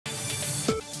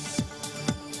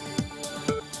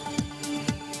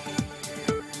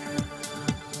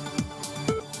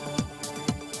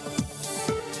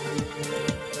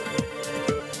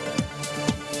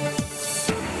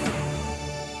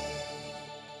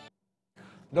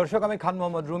দর্শক, আমি খান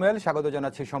মোহাম্মদ রুমেল স্বাগত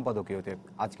জানাচ্ছি সম্পাদকীয়তে।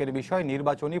 আজকের বিষয়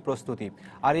নির্বাচনী প্রস্তুতি।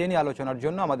 আর এ নিয়ে আলোচনার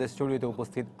জন্য আমাদের স্টুডিওতে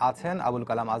উপস্থিত আছেন আবুল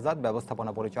কালাম আজাদ,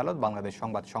 ব্যবস্থাপনা পরিচালক, বাংলাদেশ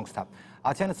সংবাদ সংস্থা।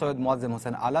 আছেন সৈয়দ মোয়াজ্জেম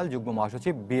হোসেন আলাল, যুগ্ম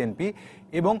মহাসচিব, বিএনপি,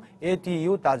 এবং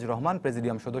এটিইউ তাজ রহমান,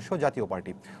 প্রেসিডিয়াম সদস্য, জাতীয়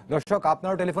পার্টি। দর্শক,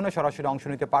 আপনারাও টেলিফোনে সরাসরি অংশ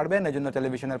নিতে পারবেন। এজন্য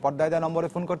টেলিভিশনের পর্দায় দেওয়া নম্বরে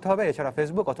ফোন করতে হবে। এছাড়া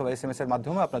ফেসবুক অথবা SMS এর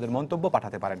মাধ্যমে আপনাদের মন্তব্য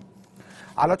পাঠাতে পারেন।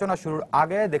 আলোচনা শুরুর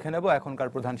আগে দেখে নেব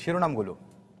এখনকার প্রধান শিরোনামগুলো।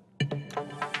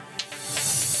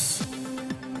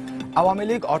 আওয়ামী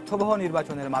লীগ অর্থবহ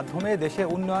নির্বাচনের মাধ্যমে দেশে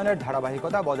উন্নয়নের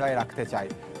ধারাবাহিকতা বজায় রাখতে চায়।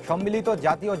 সম্মিলিত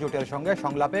জাতীয় জোটের সঙ্গে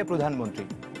সংলাপে প্রধানমন্ত্রী।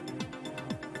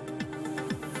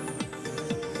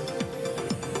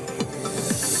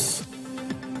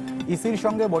 ইসির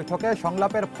সঙ্গে বৈঠকে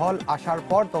সংলাপের ফল আসার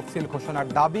পর তফসিল ঘোষণার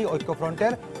দাবি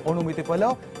ঐক্যফ্রন্টের, অনুমতি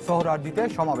পেলেও সোহরাওয়ার্দীতে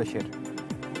সমাবেশের।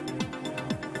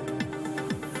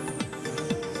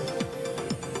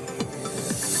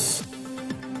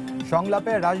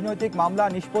 সংলাপে রাজনৈতিক মামলা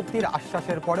নিষ্পত্তির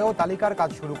আশ্বাসের পরেও তালিকার কাজ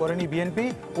শুরু করেনি বিএনপি,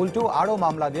 উল্টো আরও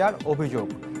মামলা দেওয়ার অভিযোগ।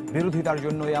 বিরোধিতার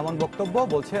জন্য এমন বক্তব্য,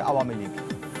 বলছে আওয়ামী লীগ।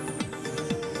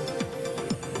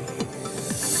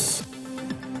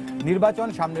 নির্বাচন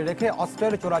সামনে রেখে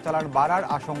অস্ত্রের চোরাচালান বাড়ার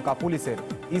আশঙ্কা পুলিশের।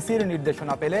 ইসির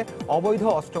নির্দেশনা পেলে অবৈধ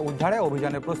অস্ত্র উদ্ধারে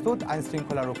অভিযানে প্রস্তুত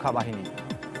আইনশৃঙ্খলা রক্ষা বাহিনী।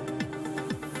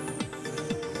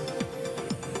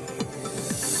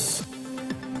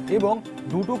 এবং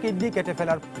দুটো কিডনি কেটে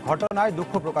ফেলার ঘটনায়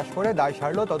দুঃখ প্রকাশ করে দায়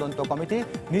সারল তদন্ত কমিটি।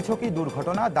 নিছকই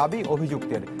দুর্ঘটনা, দাবি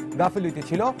অভিযুক্তের। গাফিলতি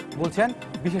ছিল, বলছেন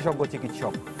বিশেষজ্ঞ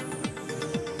চিকিৎসক।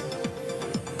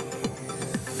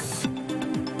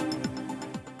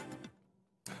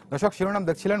 দর্শক, শিরোনাম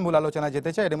দেখছিলেন, মূল আলোচনায়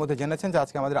যেতে চাই। এর মধ্যে জেনেছেন যে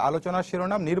আজকে আমাদের আলোচনার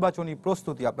শিরোনাম নির্বাচনী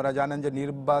প্রস্তুতি। আপনারা জানেন যে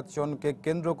নির্বাচনকে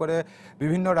কেন্দ্র করে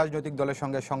বিভিন্ন রাজনৈতিক দলের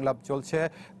সঙ্গে সংলাপ চলছে।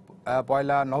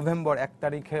 1 নভেম্বর 1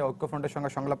 তারিখে ঐক্যফ্রন্টের সঙ্গে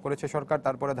সংলাপ করেছে সরকার,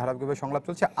 তারপরে ধারাবাহিকভাবে সংলাপ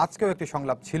চলছে। আজকেও একটি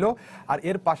সংলাপ ছিল। আর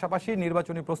এর পাশাপাশি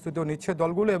নির্বাচনী প্রস্তুতিও নিচ্ছে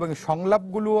দলগুলো, এবং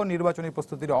সংলাপগুলোও নির্বাচনী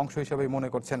প্রস্তুতির অংশ হিসেবেই মনে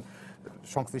করছেন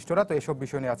সংশ্লিষ্টরা। তো এসব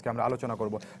বিষয় নিয়ে আজকে আমরা আলোচনা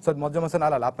করব। সৈয়দ মোয়াজ্জেম হোসেন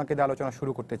আলাল, আপনাকে দিয়ে আলোচনা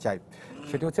শুরু করতে চাই।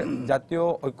 সেটি হচ্ছে, জাতীয়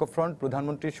ঐক্যফ্রন্ট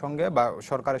প্রধানমন্ত্রীর সঙ্গে বা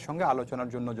সরকারের সঙ্গে আলোচনার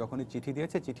জন্য যখনই চিঠি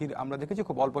দিয়েছে, চিঠির আমরা দেখেছি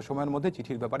খুব অল্প সময়ের মধ্যে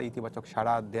চিঠির ব্যাপারে ইতিবাচক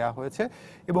সাড়া দেওয়া হয়েছে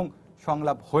এবং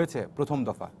সংলাপ হয়েছে প্রথম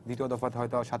দফা। দ্বিতীয় দফাতে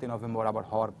হয়তো 7 নভেম্বর আবার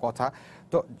হওয়ার কথা।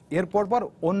 তো এরপর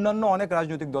অন্যান্য অনেক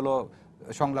রাজনৈতিক দলও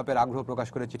সংলাপের আগ্রহ প্রকাশ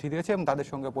করে চিঠি দিয়েছে এবং তাদের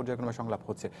সঙ্গে পর্যায়ক্রমে সংলাপ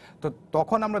হচ্ছে। তো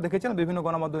তখন আমরা দেখেছিলাম বিভিন্ন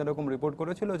গণমাধ্যম এরকম রিপোর্ট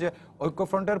করেছিল যে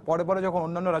ঐক্যফ্রন্টের পরে পরে যখন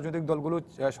অন্যান্য রাজনৈতিক দলগুলো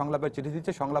সংলাপের চিঠি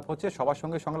দিচ্ছে, সংলাপ হচ্ছে, সবার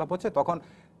সঙ্গে সংলাপ হচ্ছে, তখন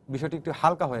বিষয়টি একটু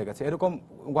হালকা হয়ে গেছে, এরকম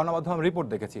গণমাধ্যম রিপোর্ট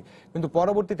দেখেছি। কিন্তু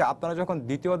পরবর্তীতে আপনারা যখন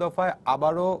দ্বিতীয় দফায়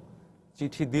আবারও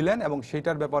চিঠি দিলেন এবং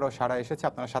সেইটার ব্যাপারেও সাড়া এসেছে,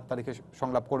 আপনারা 7 তারিখে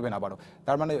সংলাপ করবেন আবারও।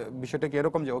 তার মানে বিষয়টা কি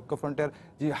এরকম যে ঐক্যফ্রন্টের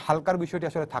যে হালকার বিষয়টি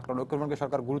আসলে থাকলো, ঐক্যফ্রন্টকে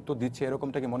সরকার গুরুত্ব দিচ্ছে,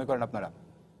 এরকমটা কি মনে করেন আপনারা?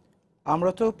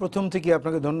 আমরা তো প্রথম থেকেই,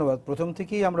 আপনাকে ধন্যবাদ, প্রথম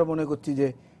থেকেই আমরা মনে করছি যে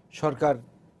সরকার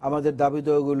আমাদের দাবি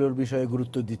দেওয়াগুলোর বিষয়ে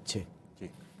গুরুত্ব দিচ্ছে।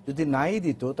 যদি নাই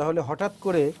দিত তাহলে হঠাৎ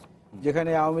করে,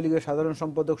 যেখানে আওয়ামী লীগের সাধারণ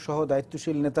সম্পাদক সহ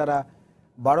দায়িত্বশীল নেতারা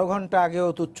 12 ঘন্টা আগেও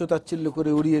তুচ্ছতাচ্ছিল্য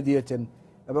করে উড়িয়ে দিয়েছেন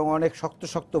এবং অনেক শক্ত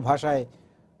শক্ত ভাষায়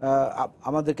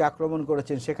আমাদেরকে আক্রমণ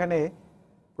করেছেন, সেখানে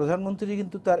প্রধানমন্ত্রী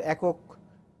কিন্তু তার একক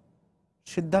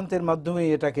সিদ্ধান্তের মাধ্যমেই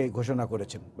এটাকে ঘোষণা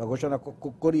করেছেন বা ঘোষণা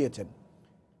করিয়েছেন।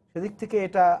 সেদিক থেকে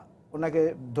এটা ওনাকে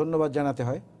ধন্যবাদ জানাতে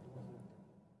হয়।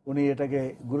 উনি এটাকে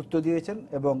গুরুত্ব দিয়েছেন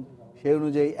এবং সেই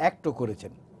অনুযায়ী অ্যাক্টও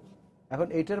করেছেন। এখন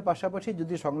এইটার পাশাপাশি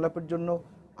যদি সংলাপের জন্য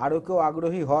আরও কেউ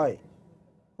আগ্রহী হয়,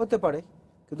 হতে পারে,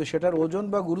 কিন্তু সেটার ওজন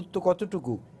বা গুরুত্ব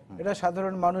কতটুকু, এটা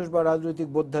সাধারণ মানুষ বা রাজনৈতিক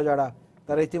বোদ্ধা যারা,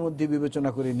 তারা ইতিমধ্যে বিবেচনা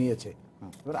করে নিয়েছে।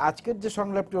 এবার আজকের যে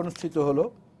সংলাপটি অনুষ্ঠিত হলো,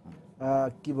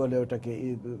 কি বলে ওটাকে,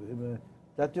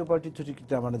 জাতীয় পার্টি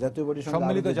মানে জাতীয় পার্টির সঙ্গে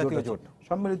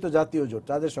সম্মিলিত জাতীয় জোট,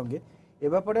 তাদের সঙ্গে এ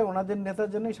ব্যাপারে ওনাদের নেতার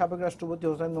জন্যই সাবেক রাষ্ট্রপতি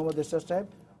হোসেন মোহাম্মদ এরশাদ সাহেব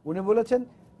উনি বলেছেন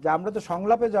যে আমরা তো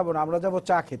সংলাপে যাব না, আমরা যাব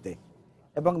চা খেতে।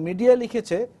 এবং মিডিয়া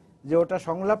লিখেছে যে ওটা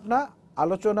সংলাপ না,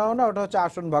 আলোচনাও না, ওটা হচ্ছে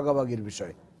আসন ভাগাভাগির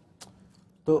বিষয়।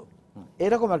 তো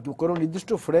এরকম আর কি, কোনো নির্দিষ্ট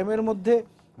ফ্রেমের মধ্যে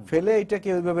ফেলে এটাকে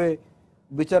ওইভাবে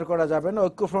বিচার করা যাবে না।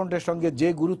 ঐক্যফ্রন্টের সঙ্গে যে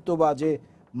গুরুত্ব বা যে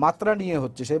মাত্রা নিয়ে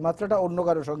হচ্ছে, সেই মাত্রাটা অন্য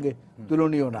কারোর সঙ্গে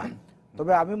তুলনীয় না।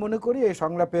 তবে আমি মনে করি এই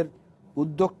সংলাপের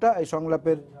উদ্যোগটা, এই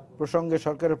সংলাপের প্রসঙ্গে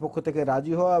সরকারের পক্ষ থেকে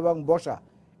রাজি হওয়া এবং বসা,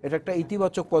 এটা একটা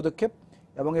ইতিবাচক পদক্ষেপ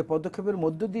এবং এই পদক্ষেপের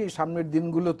মধ্য দিয়ে সামনের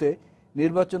দিনগুলোতে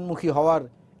নির্বাচনমুখী হওয়ার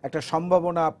একটা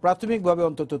সম্ভাবনা প্রাথমিকভাবে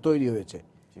অন্তত তৈরি হয়েছে।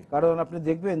 কারণ আপনি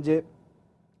দেখবেন যে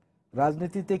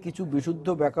রাজনীতিতে কিছু বিশুদ্ধ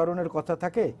ব্যাকরণের কথা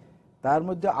থাকে, তার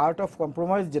মধ্যে আর্ট অফ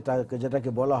কম্প্রোমাইজ যেটাকে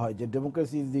বলা হয়, যে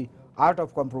democracy is the art of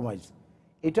compromise,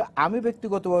 এটা আমি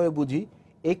ব্যক্তিগতভাবে বুঝি।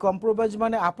 এই কম্প্রোমাইজ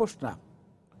মানে আপোষ না,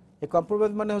 এই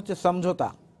কম্প্রোমাইজ মানে হচ্ছে সমঝোতা,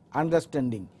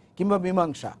 আন্ডারস্ট্যান্ডিং কিংবা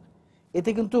মীমাংসা।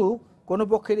 এতে কিন্তু কোনো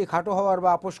পক্ষেরই খাটো হওয়ার বা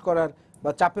আপোষ করার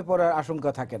বা চাপে পড়ার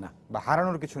আশঙ্কা থাকে না, বা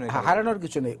হারানোর কিছু নেই। হারানোর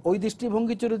কিছু নেই। ওই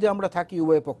দৃষ্টিভঙ্গিতে যদি আমরা থাকি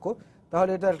উভয় পক্ষ,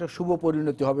 তাহলে এটা একটা শুভ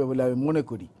পরিণতি হবে বলে আমি মনে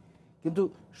করি। কিন্তু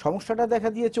সমস্যাটা দেখা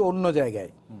দিয়েছে অন্য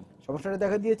জায়গায়। সমস্যাটা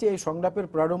দেখা দিয়েছে এই সংলাপের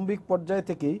প্রারম্ভিক পর্যায়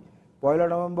থেকেই 1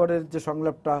 নভেম্বরের যে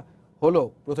সংলাপটা হলো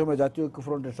প্রথমে জাতীয়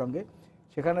ঐক্যফ্রন্টের সঙ্গে,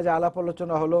 সেখানে যে আলাপ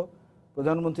আলোচনা হলো,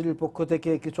 প্রধানমন্ত্রীর পক্ষ থেকে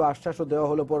কিছু আশ্বাসও দেওয়া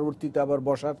হলো পরবর্তীতে আবার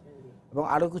বসার, এবং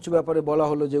আরও কিছু ব্যাপারে বলা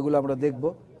হলো যেগুলো আমরা দেখব।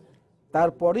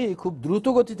 তারপরেই খুব দ্রুত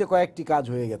গতিতে কয়েকটি কাজ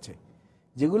হয়ে গেছে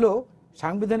যেগুলো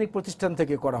সাংবিধানিক প্রতিষ্ঠান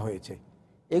থেকে করা হয়েছে।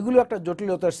 এগুলো একটা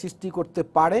জটিলতার সৃষ্টি করতে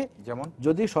পারে, যেমন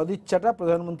যদি সদিচ্ছাটা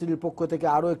প্রধানমন্ত্রীর পক্ষ থেকে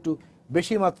আরও একটু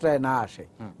বেশি মাত্রায় না আসে।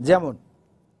 যেমন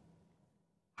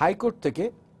হাইকোর্ট থেকে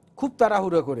খুব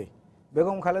তাড়াহুড়ো করে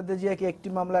বেগম খালেদা জিয়াকে একটি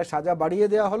মামলায় সাজা বাড়িয়ে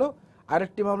দেওয়া হলো,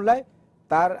 আরেকটি মামলায়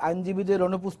তার আইনজীবীদের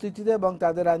অনুপস্থিতিতে এবং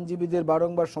তাদের আইনজীবীদের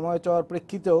বারংবার সময় চাওয়ার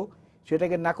প্রেক্ষিতেও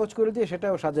সেটাকে নাকচ করে দিয়ে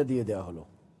সেটাও সাজা দিয়ে দেওয়া হলো।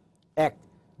 1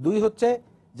 2 হচ্ছে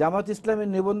জামাত ইসলামের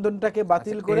নিবন্ধনটাকে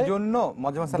বাতিল করে জন্য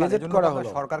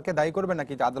সরকারকে দায়ী করবে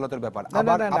নাকি আদালতের ব্যাপার?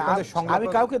 আমি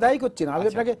কাউকে দায়ী করছি না, আমি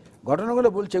আপনাকে ঘটনাগুলো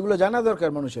বলছি, এগুলো জানা দরকার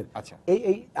মানুষের।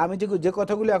 এই আমি যে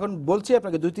কথাগুলো এখন বলছি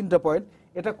আপনাকে 2-3টা পয়েন্ট,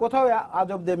 এটা কোথাও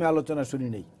আজব দিয়ে আমি আলোচনা শুনি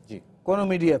নেই, কোনো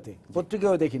মিডিয়াতে,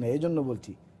 পত্রিকাও দেখি না, এই জন্য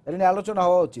বলছি এটা নিয়ে আলোচনা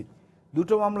হওয়া উচিত।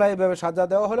 2টো মামলায় এভাবে সাজা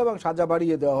দেওয়া হলো এবং সাজা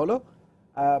বাড়িয়ে দেওয়া হলো,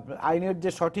 আইনের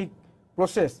যে সঠিক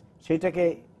প্রসেস সেইটাকে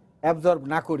অ্যাবজর্ব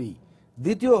না করি।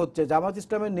 দ্বিতীয় হচ্ছে জামাত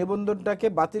ইসলামের নিবন্ধনটাকে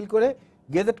বাতিল করে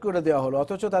গেজেট করে দেওয়া হলো,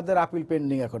 অথচ তাদের আপিল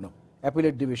পেন্ডিং এখনো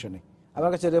অ্যাপিলেট ডিভিশনে।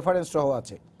 আমার কাছে রেফারেন্স সহ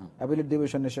আছে, অ্যাপিলেট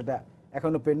ডিভিশনে সেটা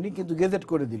এখনো পেন্ডিং, কিন্তু গেজেট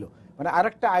করে দিল। মানে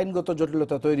আরেকটা আইনগত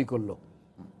জটিলতা তৈরি করলো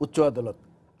উচ্চ আদালত।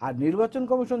 আর নির্বাচন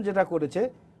কমিশন যেটা করেছে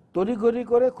তড়িঘড়ি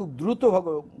করে খুব দ্রুত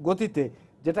গতিতে,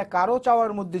 যেটা কারো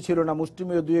চাওয়ার মধ্যে ছিল না,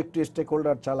 মুষ্টিমেয় 2-1টি স্টেক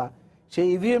হোল্ডার ছাড়া, সেই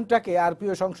ইভিএমটাকে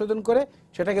আরপিও সংশোধন করে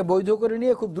সেটাকে বৈধ করে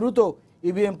নিয়ে খুব দ্রুত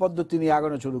ইভিএম পদ্ধতি নিয়ে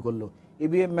আগানো শুরু করলো,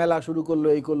 ইভিএম মেলা শুরু করলো,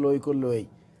 এই করলো ওই করলো এই।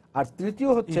 আর তৃতীয়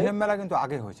হচ্ছে ইভিএম মেলা কিন্তু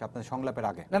আগে হয়েছে, আপনার সংলাপের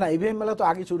আগে। না, ইভিএম মেলা তো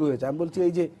আগে শুরু হয়েছে। আমি বলছি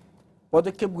এই যে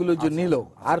পদক্ষেপগুলো যে নিল,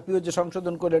 আরপিও যে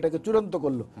সংশোধন করে এটাকে চূড়ান্ত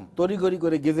করলো তড়িঘড়ি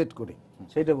করে গেজেট করে,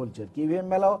 সেটা বলছে আর কি। ইভিএম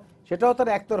মেলাও সেটাও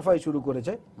তারা একতরফাই শুরু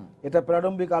করেছে। এটা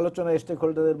প্রারম্ভিক আলোচনা স্টেক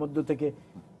হোল্ডারদের মধ্য থেকে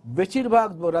বেশিরভাগ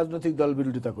রাজনৈতিক দল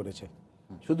বিরোধিতা করেছে,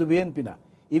 শুধু বিএনপি না,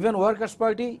 ইভেন ওয়ার্কার্স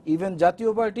পার্টি, ইভেন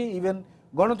জাতীয় পার্টি, ইভেন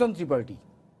গণতন্ত্রী পার্টি,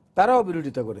 তারাও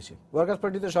বিরোধিতা করেছে। ওয়ার্কার্স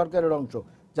পার্টি তো সরকারের অংশ,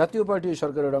 জাতীয় পার্টি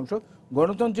সরকারের অংশ,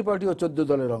 গণতন্ত্রী পার্টিও 14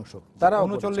 দলের অংশ, তারাও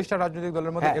 39টা রাজনৈতিক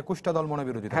দলের মধ্যে 21টা দল মনে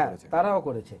বিরোধিতা করেছে, তারাও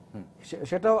করেছে,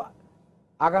 সেটাও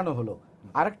আগানো হলো।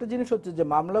 আরেকটা জিনিস হচ্ছে যে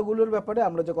মামলাগুলোর ব্যাপারে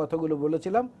আমরা যে কথাগুলো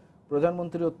বলেছিলাম,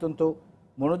 প্রধানমন্ত্রী অত্যন্ত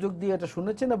মনোযোগ দিয়ে এটা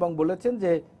শুনেছেন এবং বলেছেন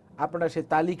যে আপনারা সেই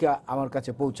তালিকা আমার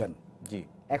কাছে পৌঁছান।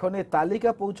 এখন এই তালিকা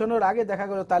পৌঁছানোর আগে দেখা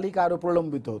গেল তালিকা আরো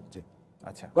প্রলম্বিত হচ্ছে।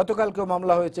 গতকালকেও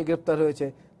মামলা হয়েছে, গ্রেফতার হয়েছে,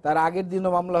 তার আগের দিনও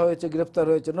মামলা হয়েছে, গ্রেফতার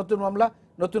হয়েছে, নতুন মামলা,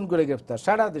 নতুন করে গ্রেফতার,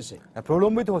 সারা দেশে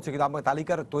প্রলম্বিত হচ্ছে। কিন্তু আপনার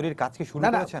তালিকার তৈরির কাজ কি শুরু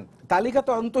করেছেন? তালিকা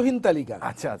তো অন্তহীন তালিকা।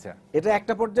 এটা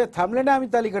একটা পর্যায়ে থামলে না আমি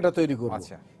তালিকাটা তৈরি করব।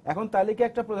 এখন তালিকা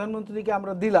একটা প্রধানমন্ত্রীকে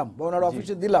আমরা দিলাম বা ওনার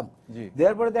অফিসে দিলাম,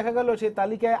 দেওয়ার পরে দেখা গেল সেই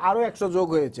তালিকায় আরো 100 যোগ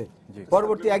হয়েছে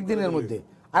পরবর্তী একদিনের মধ্যে।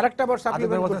 আরেকটা বার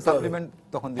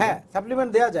সাপ্লিমেন্ট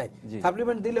দেওয়া যায়,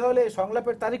 সাপ্লিমেন্ট দিলে হলে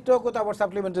সংলাপের তারিখটাও কোথাও আবার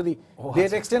সাপ্লিমেন্টারি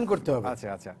ডেট এক্সটেন্ড করতে হবে।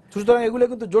 সুতরাং এগুলো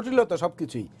কিন্তু জটিলতা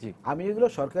সবকিছুই। আমি এগুলো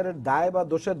সরকারের দায় বা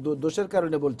দোষের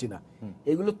কারণে বলছি না,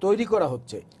 এগুলো তৈরি করা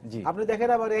হচ্ছে। আপনি দেখেন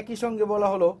আবার একই সঙ্গে বলা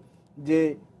হলো যে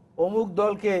অমুক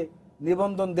দলকে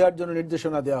নিবন্ধন দেওয়ার জন্য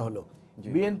নির্দেশনা দেওয়া হলো,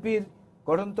 বিএনপির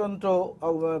গঠনতন্ত্র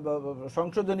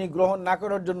সংশোধনী গ্রহণ না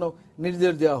করার জন্য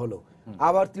নির্দেশ দেওয়া হলো।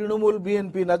 আবার তৃণমূল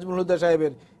বিএনপি নাজমুল হুদা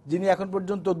সাহেবের, যিনি এখন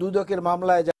পর্যন্ত দুদকের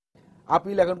মামলায়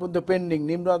আপিল এখন পর্যন্ত পেন্ডিং,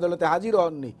 নিম্ন আদালতে হাজির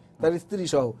হননি, তার স্ত্রী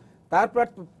সহ, তার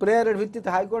প্রেয়ারের ভিত্তিতে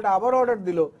হাইকোর্ট আবার অর্ডার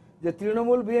দিল যে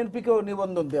তৃণমূল বিএনপিকেও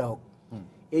নিবন্ধন দেওয়া হোক।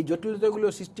 এই জটিলতাগুলো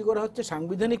সৃষ্টি করা হচ্ছে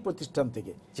সাংবিধানিক প্রতিষ্ঠান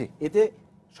থেকে। এতে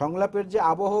সংলাপের যে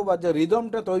আবহ বা যে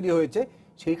রিদমটা তৈরি হয়েছে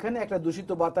সেইখানে একটা দূষিত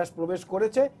বাতাস প্রবেশ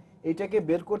করেছে। এইটাকে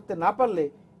বের করতে না পারলে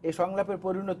এই সংলাপের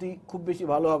পরিণতি খুব বেশি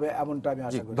ভালো হবে এমনটা আমি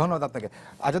আশা করি। ধন্যবাদ আপনাকে।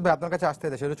 আজাদ ভাই, আপনার কাছে আসতে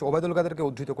সেটা হচ্ছে ওবায়দুল কাদেরকে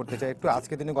উদ্ধৃত করতে চাই একটু।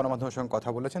 আজকে তিনি গণমাধ্যমের সঙ্গে কথা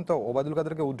বলেছেন, তো ওবায়দুল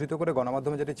কাদেরকে উদ্ধৃত করে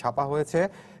গণমাধ্যমে যেটি ছাপা হয়েছে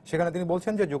সেখানে তিনি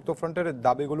বলছেন যে যুক্তফ্রন্টের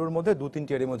দাবিগুলোর মধ্যে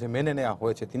 2-3টি এর মধ্যে মেনে নেওয়া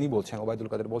হয়েছে। তিনি বলছেন, ওবায়দুল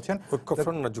কাদের বলছেন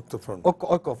ঐক্যফ্রন্ট না যুক্তফ্রন্ট,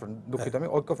 ঐক্যফ্রন্ট, দুঃখিত আমি,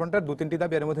 ঐক্যফ্রন্টের 2-3টি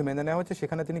দাবি এর মধ্যে মেনে নেওয়া হয়েছে।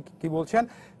 সেখানে তিনি কি বলছেন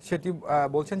সেটি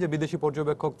বলছেন যে বিদেশি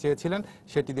পর্যবেক্ষক চেয়েছিলেন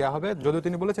সেটি দেওয়া হবে, যদিও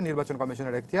তিনি বলেছেন নির্বাচন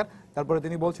কমিশনের এখতিয়ার। তারপরে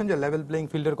তিনি বলছেন যে লেভেল প্লেইং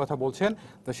ফিল্ডের কথা বলছেন।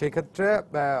 তো সেই ক্ষেত্রে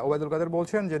ওবায়দুল কাদের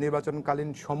বলছেন যে নির্বাচনকালীন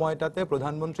সময়টাতে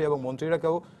প্রধানমন্ত্রী এবং মন্ত্রীরা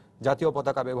কেউ জাতীয়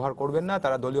পতাকা ব্যবহার করবেন না,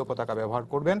 তারা দলীয় পতাকা ব্যবহার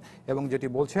করবেন এবং যেটি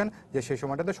বলছেন যে সেই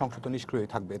সময়টাতে সংসদ নিষ্ক্রিয়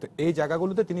থাকবে। তো এই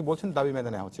জায়গাগুলোতে তিনি বলছেন দাবি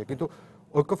মেনে নেওয়া হচ্ছে, কিন্তু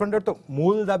ঐক্যফ্রন্টের তো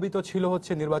মূল দাবি তো ছিল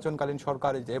হচ্ছে নির্বাচনকালীন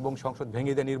সরকার এবং সংসদ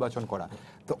ভেঙে দিয়ে নির্বাচন করা।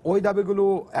 তো ওই দাবিগুলো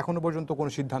এখনো পর্যন্ত কোনো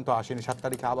সিদ্ধান্ত আসেনি, 7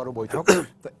 তারিখে আবারও বৈঠক।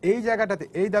 তো এই জায়গাটাতে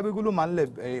এই দাবিগুলো মানলে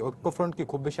এই ঐক্যফ্রন্ট কি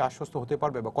খুব বেশি আশ্বস্ত হতে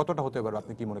পারবে বা কতটা হতে পারবে,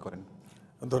 আপনি কি মনে করেন?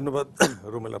 ধন্যবাদ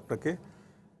রুমেল আপনাকে।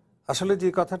 আসলে যে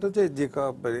কথাটা যে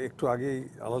একটু আগেই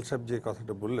আলাল সাহেব যে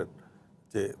কথাটা বললেন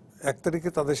যে 1 তারিখে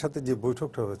তাদের সাথে যে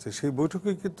বৈঠকটা হয়েছে সেই বৈঠকে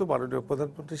কিন্তু মাননীয়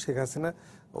প্রধানমন্ত্রী শেখ হাসিনা,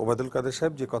 ওবায়দুল কাদের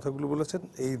সাহেব যে কথাগুলো বলেছেন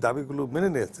এই দাবিগুলো মেনে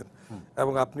নিয়েছেন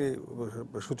এবং আপনি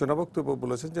সূচনা বক্তব্য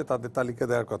বলেছেন যে তাদের তালিকা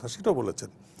দেওয়ার কথা সেটাও বলেছেন।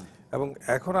 এবং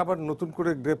এখন আবার নতুন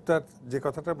করে গ্রেপ্তার যে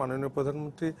কথাটা মাননীয়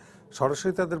প্রধানমন্ত্রী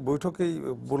সরাসরি তাদের বৈঠকেই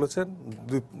বলেছেন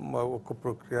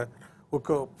ঐক্য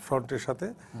ফ্রন্টের সাথে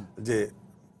যে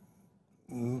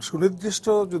সুনির্দিষ্ট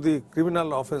যদি ক্রিমিনাল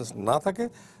অফেন্স না থাকে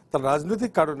তাহলে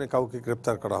রাজনৈতিক কারণে কাউকে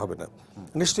গ্রেপ্তার করা হবে না।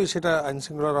 নিশ্চয়ই সেটা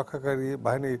আইনশৃঙ্খলা রক্ষাকারী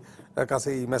বাহিনীর কাছে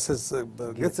এই মেসেজ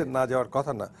গেছে, না যাওয়ার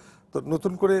কথা না। তো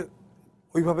নতুন করে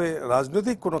ওইভাবে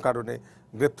রাজনৈতিক কোনো কারণে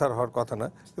গ্রেপ্তার হওয়ার কথা না,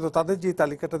 কিন্তু তাদের যে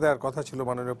তালিকাটা দেওয়ার কথা ছিল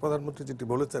মাননীয় প্রধানমন্ত্রী যেটি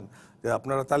বলেছেন যে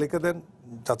আপনারা তালিকা দেন,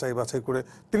 যাচাই বাছাই করে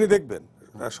তিনি দেখবেন।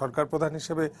 সরকার প্রধান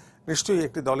হিসেবে নিশ্চয়ই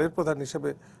একটি দলের প্রধান হিসেবে,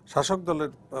 শাসক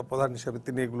দলের প্রধান হিসেবে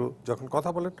তিনি এগুলো যখন কথা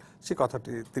বলেন সেই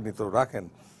কথাটি তিনি তো রাখেন।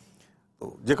 তো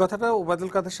যে কথাটা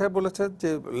ওবায়দুল কাদের সাহেব বলেছেন যে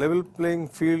লেভেল প্লেইং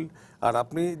ফিল্ড, আর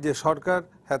আপনি যে সরকার,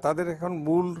 হ্যাঁ তাদের এখন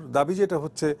মূল দাবি যেটা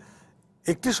হচ্ছে,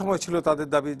 একটি সময় ছিল তাদের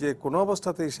দাবি যে কোনো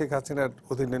অবস্থাতেই শেখ হাসিনার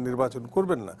অধীনে নির্বাচন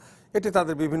করবেন না, এটি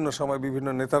তাদের বিভিন্ন সময় বিভিন্ন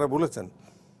নেতারা বলেছেন।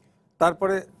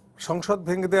 তারপরে সংসদ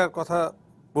ভেঙে দেওয়ার কথা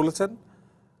বলেছেন,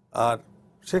 আর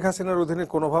শেখ হাসিনার অধীনে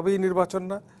কোনোভাবেই নির্বাচন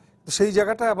না। সেই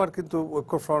জায়গাটা আবার কিন্তু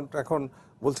ঐক্যফ্রন্ট এখন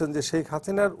বলছেন যে শেখ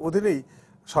হাসিনার অধীনেই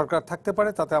সরকার থাকতে পারে,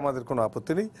 তাতে আমাদের কোনো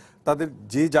আপত্তি নেই। তাদের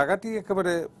যে জায়গাটি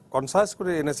একেবারে কনসাস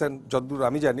করে এনেছেন যতদূর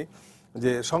আমি জানি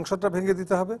যে সংসদটা ভেঙে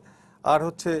দিতে হবে, আর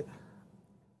হচ্ছে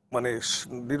মানে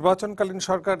নির্বাচনকালীন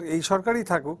সরকার এই সরকারই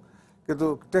থাকুক, কিন্তু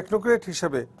টেকনোক্রেট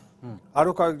হিসেবে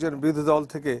আরও কয়েকজন বিরোধী দল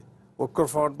থেকে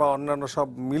ঐক্যফ্রন্ট বা অন্যান্য সব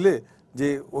মিলে যে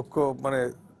ঐক্য মানে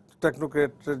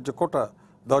টেকনোক্রেটের যে কোটা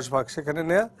 10 ভাগ সেখানে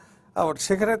নেয়া, আবার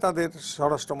সেখানে তাদের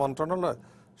স্বরাষ্ট্র মন্ত্রণালয়,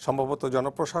 সম্ভবত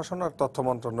জনপ্রশাসন আর তথ্য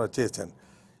মন্ত্রণালয় চেয়েছেন।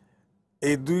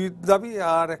 এই দুই দাবি,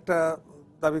 আর একটা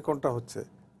দাবি কোনটা হচ্ছে,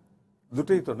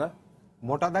 দুটোই তো না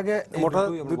মোটা দাগে মোটা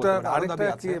দুটা, আরেকটা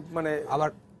কি মানে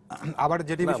আবার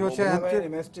যেটি বিষয় হচ্ছে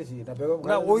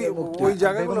ওই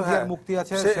জায়গাগুলো মুক্তি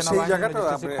আছে, সেই জায়গাটা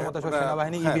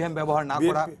সেনাবাহিনী ইভিএম ব্যবহার না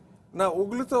করা, না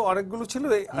ওগুলো তো অনেকগুলো ছিল।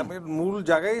 মূল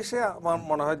জায়গায় এসে আমার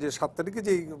মনে হয় যে 7 তারিখে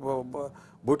যে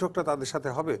বৈঠকটা তাদের সাথে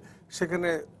হবে সেখানে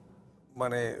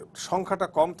মানে সংখ্যাটা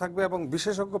কম থাকবে এবং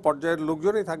বিশেষজ্ঞ পর্যায়ের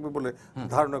লোকজনই থাকবে বলে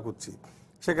ধারণা করছি।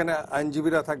 সেখানে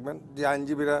আইনজীবীরা থাকবেন, যে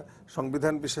আইনজীবীরা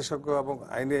সংবিধান বিশেষজ্ঞ এবং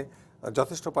আইনে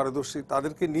যথেষ্ট পারদর্শী,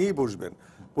 তাদেরকে নিয়েই বসবেন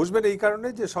এই কারণে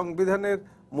যে সংবিধানের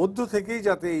মধ্য থেকেই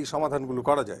যাতে এই সমাধানগুলো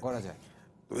করা যায়।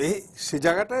 তো এই সে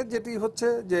জায়গাটায় যেটি হচ্ছে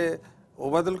যে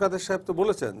ওবায়দুল কাদের সাহেব তো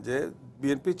বলেছেন যে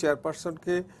বিএনপি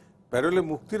চেয়ারপারসনকে প্যারোলে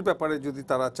মুক্তির ব্যাপারে যদি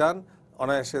তারা চান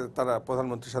অনায়াসে তারা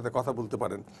প্রধানমন্ত্রীর সাথে কথা বলতে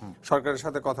পারেন, সরকারের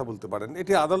সাথে কথা বলতে পারেন।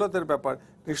 এটি আদালতের ব্যাপার,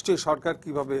 নিশ্চয়ই সরকার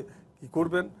কিভাবে কি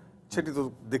করবেন সেটি তো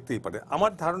দেখতেই পারে।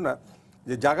 আমার ধারণা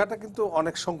যে জায়গাটা কিন্তু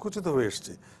অনেক সংকুচিত হয়ে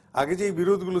এসছে। আগে যে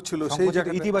বিরোধগুলো ছিল সেই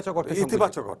জায়গায় ইতিবাচক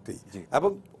অর্থেই,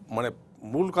 এবং মানে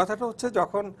মূল কথাটা হচ্ছে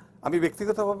যখন আমি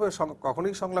ব্যক্তিগতভাবে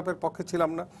কখনোই সংলাপের পক্ষে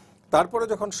ছিলাম না, তারপরে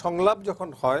যখন সংলাপ যখন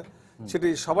হয় সেটি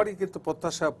সবারই কিন্তু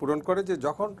প্রত্যাশা পূরণ করে যে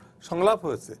যখন সংলাপ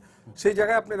হয়েছে সেই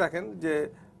জায়গায় আপনি দেখেন যে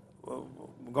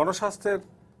গণস্বাস্থ্যের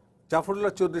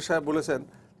জাফরুল্লাহ চৌধুরী সাহেব বলেছেন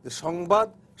যে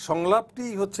সংলাপটি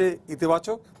হচ্ছে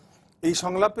ইতিবাচক। এই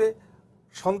সংলাপে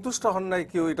সন্তুষ্ট হন নাই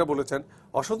কেউ, এটা বলেছেন।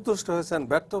 অসন্তুষ্ট হয়েছেন,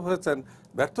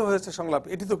 ব্যর্থ হয়েছে সংলাপ,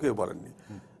 এটি তো কেউ বলেননি।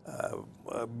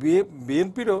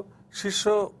 বিএনপিরও শীর্ষ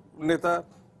নেতা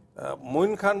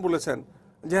মঈন খান বলেছেন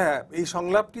যে হ্যাঁ এই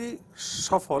সংলাপটি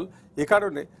সফল এ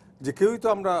কারণে যে কেউই তো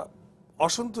আমরা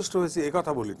অসন্তুষ্ট হয়েছি এ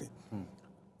কথা বলিনি।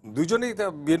 দুজনেই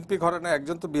বিএনপি ঘরানা,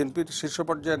 একজন তো বিএনপির শীর্ষ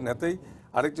পর্যায়ের নেতাই,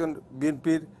 আরেকজন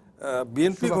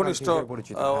বিএনপি ঘনিষ্ঠ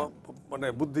মানে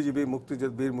বুদ্ধিজীবী,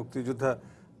 বীর মুক্তিযোদ্ধা,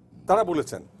 তারা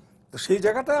বলেছেন। তো সেই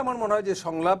জায়গাটায় আমার মনে হয় যে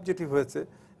সংলাপ যেটি হয়েছে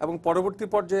এবং পরবর্তী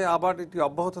পর্যায়ে আবার এটি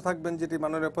অব্যাহত থাকবেন, যেটি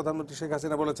মাননীয় প্রধানমন্ত্রী শেখ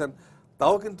হাসিনা বলেছেন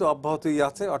তাও কিন্তু অব্যাহতই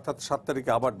আছে, অর্থাৎ 7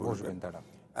 তারিখে আবার বসবেন তারা।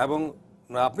 এবং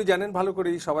আপনি জানেন ভালো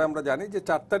করেই, সবাই আমরা জানি যে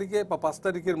 4 তারিখে বা 5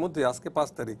 তারিখের মধ্যে, আজকে 5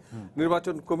 তারিখ,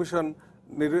 নির্বাচন কমিশন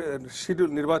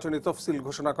শিডিউল, নির্বাচনী তফসিল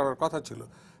ঘোষণা করার কথা ছিল,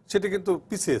 সেটি কিন্তু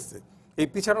পিছিয়েছে। এই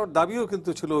পিছানোর দাবিও কিন্তু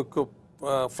ছিল ঐক্য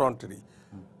ফ্রন্টেরই।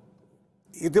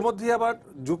 ইতিমধ্যে আবার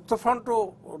যুক্তফ্রন্টও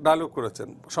ডায়ালগ করেছেন,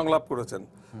 সংলাপ করেছেন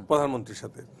প্রধানমন্ত্রীর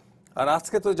সাথে। আর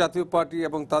আজকে তো জাতীয় পার্টি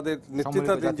এবং তাদের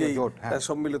নেতৃত্বাধীন যে জোট, হ্যাঁ।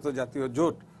 সম্মিলিত জাতীয়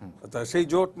জোট, তা সেই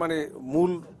জোট মানে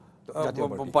মূল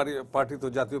পার্টি তো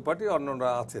জাতীয় পার্টি, অন্যরা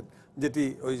আছেন, যেটি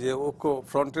ওই যে ঐক্য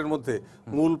ফ্রন্টের মধ্যে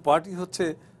মূল পার্টি হচ্ছে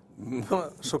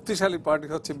শক্তিশালী পার্টি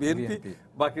হচ্ছে বিএনপি,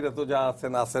 বাকিরা তো যা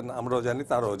আছেন আমরাও জানি,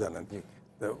 তারাও জানেন।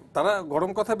 তারা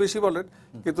গরম কথা বেশি বলেন,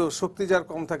 কিন্তু শক্তি যার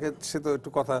কম থাকে সে তো একটু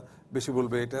কথা বেশি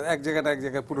বলবে, এটা এক জায়গায় না এক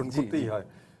জায়গায় পূরণ করতেই হয়।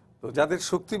 তো যাদের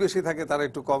শক্তি বেশি থাকে তারা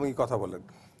একটু কমই কথা বলেন।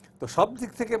 তো সব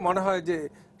দিক থেকে মনে হয় যে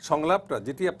সংলাপটা,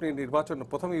 যেটি আপনি নির্বাচন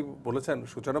প্রথমেই বলেছেন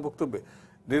সূচনা বক্তব্যে,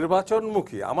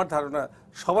 নির্বাচনমুখী, আমার ধারণা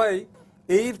সবাই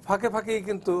এই ফাঁকে ফাঁকেই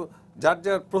কিন্তু যার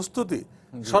যার প্রস্তুতি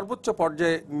সর্বোচ্চ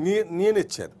পর্যায়ে নিয়ে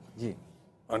নিচ্ছেন।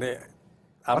 মানে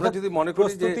আমরা যদি মনে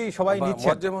করি যে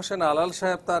মোয়াজ্জেম হোসেন আলাল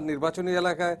সাহেব তার নির্বাচনী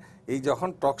এলাকায় এই যখন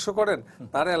টকশো করেন,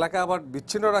 তার এলাকা আবার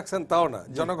বিচ্ছিন্ন রাখছেন, তাও না,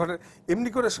 জনগণের এমনি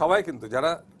করে সবাই কিন্তু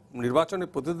যারা নির্বাচনে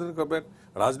প্রতিদ্বন্দ্বিতা করবেন,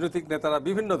 রাজনৈতিক নেতারা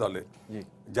বিভিন্ন দলে,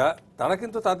 যা তারা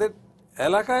কিন্তু তাদের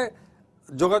এলাকায়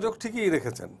যোগাযোগ ঠিকই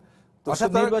রেখেছেন।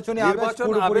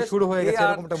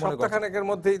 সপ্তাহখানেকের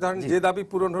মধ্যেই ধরেন যে দাবি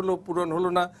পূরণ হলো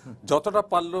না, যতটা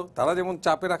পারলো তারা যেমন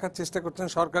চাপে রাখার চেষ্টা করছেন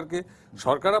সরকারকে,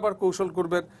 সরকার আবার কৌশল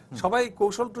করবেন, সবাই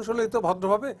কৌশল টুশলেই তো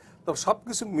ভদ্রভাবে। তো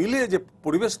সবকিছু মিলিয়ে যে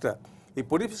পরিবেশটা, এই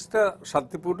পরিবেশটা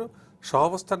শান্তিপূর্ণ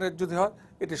সহাবস্থানের যদি হয়,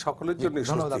 এটি সকলের জন্য।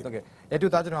 ধন্যবাদ আপনাকে। একটু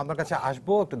তার জন্য আপনার কাছে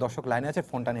আসবো, একটু দর্শক লাইনে আছে,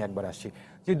 ফোনটা নিয়ে একবার আসছি।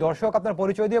 জি দর্শক, আপনার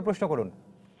পরিচয় দিয়ে প্রশ্ন করুন।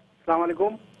 আসসালামু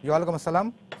আলাইকুম। ওয়ালাইকুম আসসালাম।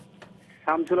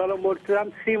 শামসুল আলম বলছিলাম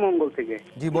শ্রীমঙ্গল থেকে।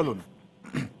 জি বলুন।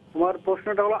 আমার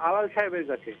প্রশ্নটা হলো আলাল সাহেবের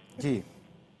কাছে। জি,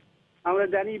 আমরা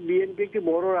জানি বিএনপি একটি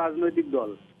বড় রাজনৈতিক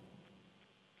দল,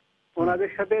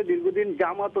 ওনাদের সাথে দীর্ঘদিন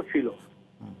জামাতও ছিল,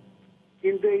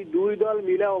 কিন্তু এই দুই দল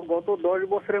মিলে গত 10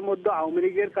 বছরের মধ্যে আওয়ামী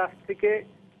লীগের কাছ থেকে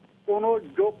কোনো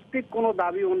যৌক্তিক কোনো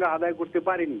দাবি ওনারা আদায় করতে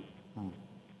পারেনি।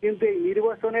 কিন্তু এই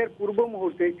নির্বাচনের পূর্ব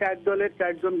মুহূর্তে 4 দলের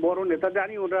 4 জন বড় নেতা,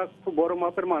 জানি ওনারা খুব বড়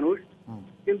মাপের মানুষ,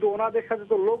 কিন্তু ওনাদের সাথে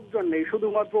তো লোকজন নেই,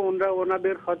 শুধুমাত্র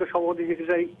ওনাদের হয়তো সভাপতি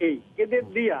সেক্রেটারি, এদের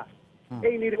দিয়া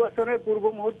এই নির্বাচনের পূর্ব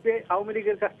মুহূর্তে আওয়ামী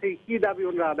লীগের কাছ থেকে কি দাবি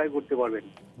ওনারা আদায় করতে পারবেন?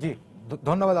 জি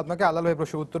ধন্যবাদ আপনাকে। আলাল ভাই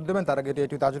প্রশ্নের উত্তর দেবেন, তার আগে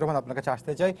এটি তাজুর রহমান আপনার কাছে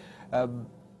আসতে চাই।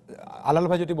 আলাল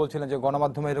ভাই যেটি বলছিলেন যে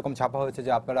গণমাধ্যমে এরকম ছাপা হয়েছে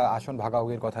যে আপনারা আসন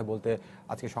ভাগাভাগির কথা বলতে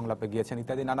আজকে সংলাপে গিয়েছেন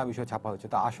ইত্যাদি নানা বিষয় ছাপা হয়েছে।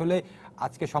 তা আসলে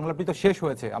আজকে সংলাপটি তো শেষ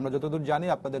হয়েছে, আমরা যতদূর জানি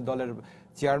আপনাদের দলের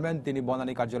চেয়ারম্যান তিনি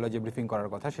বনানী কার্যালয়ে যে ব্রিফিং করার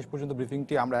কথা, শেষ পর্যন্ত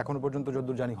ব্রিফিংটি আমরা এখনো পর্যন্ত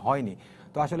যতদূর জানি হয়নি।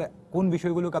 তো আসলে কোন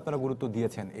বিষয়গুলোকে আপনারা গুরুত্ব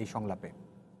দিয়েছেন এই সংলাপে?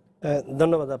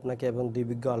 ধন্যবাদ আপনাকে এবং দুই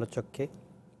বিজ্ঞ আলোচককে।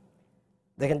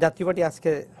 দেখেন, জাতীয় পার্টি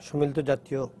আজকে সম্মিলিত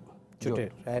জাতীয় জোটের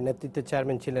নেতৃত্বে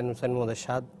চেয়ারম্যান ছিলেন হুসেন মোহাম্মদ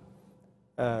সাদ,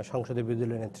 সংসদের বিরোধী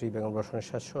দলীয় নেত্রী বেগম রওশন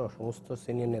এরশাদ সহ সমস্ত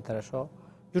সিনিয়র নেতারা সহ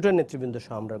জোটের নেতৃবৃন্দ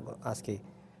সহ আমরা আজকে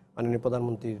মাননীয়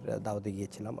প্রধানমন্ত্রীর দাওয়াতে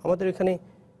গিয়েছিলাম। আমাদের এখানে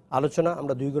আলোচনা,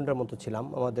 আমরা 2 ঘন্টার মতো ছিলাম।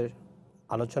 আমাদের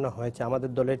আলোচনা হয়েছে, আমাদের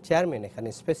দলের চেয়ারম্যান এখানে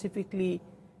স্পেসিফিকলি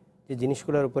যে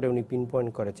জিনিসগুলোর উপরে উনি পিন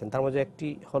পয়েন্ট করেছেন, তার মধ্যে একটি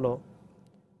হলো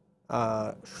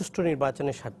সুষ্ঠু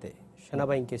নির্বাচনের স্বার্থে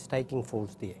সেনাবাহিনীকে স্ট্রাইকিং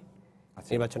ফোর্স দিয়ে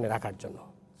নির্বাচনে রাখার জন্য।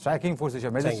 স্ট্রাইকিং ফোর্স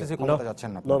হিসেবে ম্যাজিস্ট্রেসি ক্ষমতা যাচ্ছেন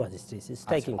না, নো ম্যাজিস্ট্রেসি,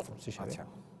 স্ট্রাইকিং ফোর্স হিসেবে।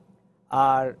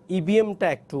 আর ইভিএমটা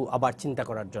একটু আবার চিন্তা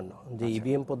করার জন্য, যে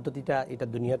ইভিএম পদ্ধতিটা এটা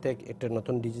দুনিয়াতে একটা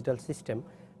নতুন ডিজিটাল সিস্টেম,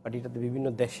 বাট এটাতে বিভিন্ন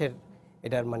দেশের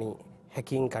এটার মানে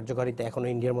হ্যাকিং কার্যকারিতা এখনও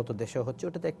ইন্ডিয়ার মতো দেশেও হচ্ছে,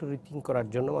 ওটাতে একটু রিথিঙ্ক করার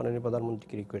জন্য মাননীয়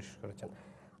প্রধানমন্ত্রীকে রিকোয়েস্ট করেছেন।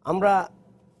 আমরা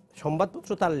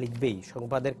সংবাদপত্র তার লিখবেই,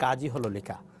 সংবাদের কাজই হলো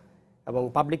লেখা এবং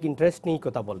পাবলিক ইন্টারেস্ট নিয়েই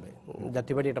কথা বলবে।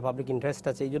 জাতীয় পার্টি এটা পাবলিক ইন্টারেস্ট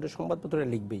আছে, এই জন্য সংবাদপত্রে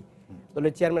লিখবেই।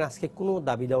 দলের চেয়ারম্যান আজকে কোনো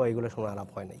দাবি দেওয়া এগুলো সময়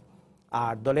আলাপ হয় নাই।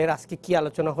 আর দলের আজকে কি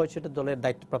আলোচনা হয়েছে এটা দলের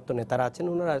দায়িত্বপ্রাপ্ত নেতারা আছেন,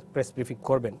 ওনারা প্রেস ব্রিফিং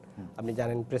করবেন। আপনি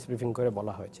জানেন প্রেস ব্রিফিং করে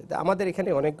বলা হয়েছে। আমাদের এখানে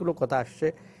অনেকগুলো কথা আসছে।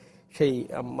 সেই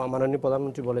মাননীয়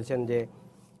প্রধানমন্ত্রী বলেছেন যে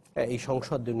এই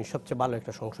সংসদ উনি সবচেয়ে ভালো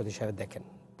একটা সংসদ হিসাবে দেখেন।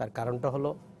 তার কারণটা হলো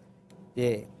যে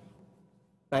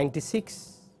 96,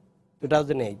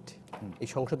 2008 এই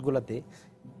সংসদগুলোতে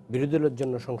বিরোধী দলের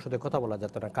জন্য সংসদে কথা বলা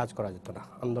যেত না, কাজ করা যেত না,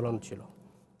 আন্দোলন ছিল।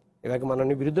 এবার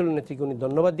মাননীয় বিরোধী দলের নেত্রীকে উনি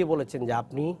ধন্যবাদ দিয়ে বলেছেন যে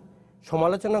আপনি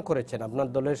সমালোচনা করেছেন, আপনার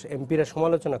দলের এমপিরা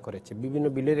সমালোচনা করেছে বিভিন্ন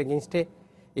বিলের এগেনস্টে।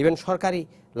 ইভেন সরকারি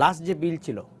লাস্ট যে বিল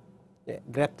ছিল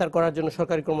গ্রেপ্তার করার জন্য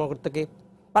সরকারি কর্মকর্তাকে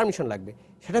পারমিশন লাগবে,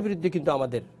 সেটার বিরুদ্ধে কিন্তু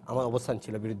আমার অবস্থান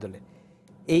ছিল বিরোধী দলে।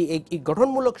 এই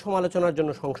গঠনমূলক সমালোচনার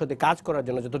জন্য সংসদে কাজ করার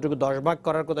জন্য যতটুকু 10 ভাগ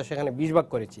করার কথা সেখানে 20 ভাগ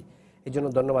করেছি, এই জন্য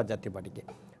ধন্যবাদ জাতীয় পার্টিকে।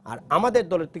 আর আমাদের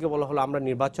দলের থেকে বলা হলো আমরা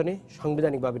নির্বাচনে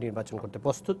সাংবিধানিকভাবে নির্বাচন করতে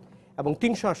প্রস্তুত এবং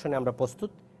 300 আসনে আমরা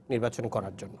প্রস্তুত নির্বাচন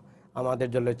করার জন্য। আমাদের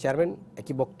দলের চেয়ারম্যান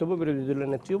একই বক্তব্য বিরোধী দলের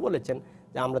নেত্রীও বলেছেন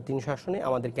যে আমরা 300 আসনে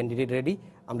আমাদের ক্যান্ডিডেট রেডি,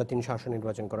 আমরা 300 আসন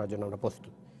নির্বাচন করার জন্য আমরা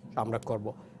প্রস্তুত, আমরা করব।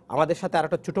 আমাদের সাথে আর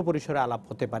একটা ছোটো পরিসরে আলাপ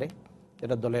হতে পারে,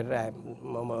 যেটা দলের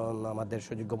আমাদের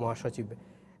সুযোগ্য মহাসচিব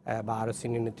বা আরও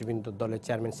সিনিয়র নেতৃবৃন্দ দলের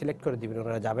চেয়ারম্যান সিলেক্ট করে দেবেন,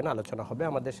 ওনারা যাবেন, আলোচনা হবে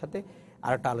আমাদের সাথে,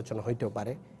 আর একটা আলোচনা হইতেও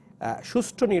পারে।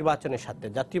 সুষ্ঠু নির্বাচনের সাথে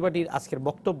জাতীয় পার্টির আজকের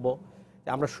বক্তব্য যে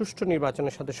আমরা সুষ্ঠু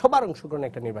নির্বাচনের সাথে সবার অংশগ্রহণে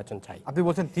একটা নির্বাচন চাই। আপনি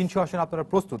বলছেন 300 আসন আপনারা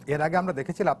প্রস্তুত। এর আগে আমরা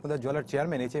দেখেছিলাম আপনাদের দলের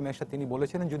চেয়ারম্যান এইচ এম এরশাদ তিনি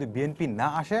বলেছিলেন যদি বিএনপি না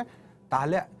আসে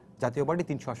তাহলে জাতীয় পার্টি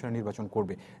 300 আসনে নির্বাচন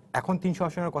করবে। এখন 300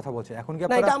 আসনের কথা বলছে, এখন কি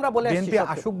আপনারা বিএনপি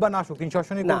আসুক বা না আসুক 300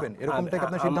 আসনই করবেন এরকম থেকে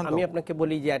আপনার সিদ্ধান্ত? আমি আপনাকে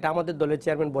বলি যে এটা আমাদের দলের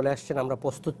চেয়ারম্যান বলে আসছেন আমরা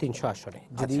প্রস্তুত 300 আসনে।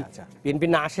 যদি বিএনপি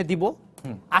না আসে দিব,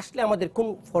 আসলে আমাদের কোন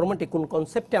ফরম্যাটে কোন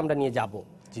কনসেপ্টে আমরা নিয়ে যাব,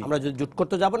 আমরা যদি জোট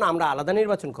করতে যাব না আমরা আলাদা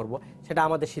নির্বাচন করব, সেটা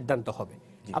আমাদের সিদ্ধান্ত হবে।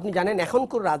 আপনি জানেন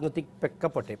এখনকার রাজনৈতিক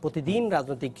প্রেক্ষাপটে প্রতিদিন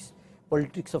রাজনৈতিক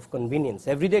পলিটিক্স অফ কনভিনিয়েন্স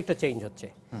এভরিডে একটা চেঞ্জ হচ্ছে।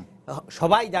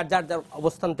 সবাই যার যার যার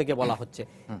অবস্থান থেকে বলা হচ্ছে।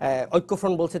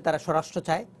 ঐক্যফ্রন্ট বলছে তারা স্বরাষ্ট্র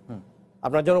চায়,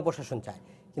 আপনার জনপ্রশাসন চায়।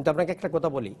 কিন্তু আপনাকে একটা কথা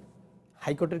বলি,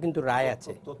 হাইকোর্টের কিন্তু রায়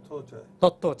আছে,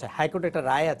 তথ্য চায়। হাইকোর্টের একটা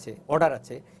রায় আছে, অর্ডার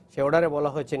আছে, সেই অর্ডারে বলা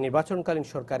হয়েছে নির্বাচনকালীন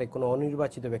সরকারে কোনো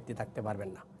অনির্বাচিত ব্যক্তি থাকতে পারবেন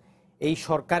না। এই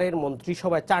সরকারের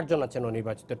মন্ত্রিসভায় 4 জন আছেন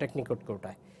অনির্বাচিত টেকনিক্যাল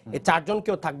কোটায়। এই 4 জন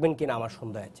কেউ থাকবেন কিনা আমার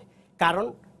সন্দেহ আছে। কারণ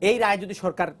এই রায় যদি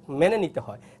সরকার মেনে নিতে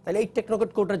হয় তাহলে এই টেকনিক্যাল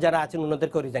কোটার যারা আছেন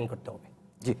ওনাদেরকেও রিজাইন করতে হবে।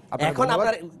 এখন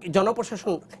আপনার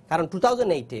জনপ্রশাসন, কারণ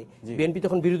 2008-এ বিএনপি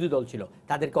তখন বিরোধী দল ছিল,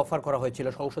 তাদেরকে অফার করা হয়েছিল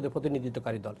সংসদে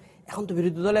প্রতিনিধিত্বকারী দল। এখন তো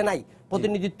বিরোধী দলে নাই,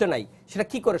 প্রতিনিধিত্ব নাই, সেটা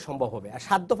কি করে সম্ভব হবে? আর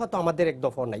 7 দফা তো আমাদের 1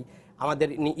 দফাও নাই। আমাদের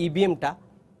ইভিএমটা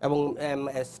এবং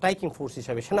স্ট্রাইকিং ফোর্স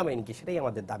হিসাবে সেনাবাহিনীকে, সেটাই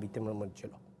আমাদের দাবিতে মনে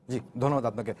ছিল। জি, ধন্যবাদ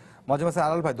আপনাকে। মজা মাসে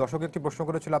আলাল ভাই, দর্শক একটি প্রশ্ন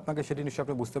করেছিল আপনাকে, সেটি নিশ্চয়ই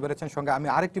আপনি বুঝতে পেরেছেন। সঙ্গে আমি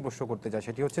আরেকটি প্রশ্ন করতে চাই,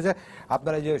 সেটি হচ্ছে যে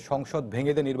আপনারা এই যে সংসদ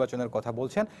ভেঙে দিয়ে নির্বাচনের কথা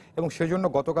বলছেন এবং সেজন্য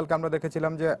গতকালকে আমরা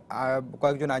দেখেছিলাম যে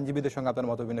কয়েকজন আইনজীবীদের সঙ্গে আপনার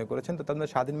মত বিনিময় করেছেন। তো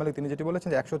তাদের স্বাধীন মালিক তিনি যেটি বলেছেন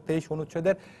যে 123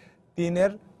 অনুচ্ছেদের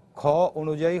 3-এর খ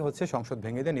অনুযায়ী হচ্ছে সংসদ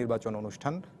ভেঙে দিয়ে নির্বাচন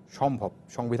অনুষ্ঠান সম্ভব,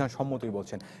 সংবিধান সম্মতই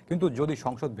বলছেন। কিন্তু যদি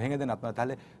সংসদ ভেঙে দেন আপনারা,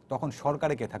 তাহলে তখন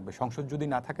সরকারে কে থাকবে? সংসদ যদি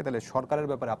না থাকে তাহলে সরকারের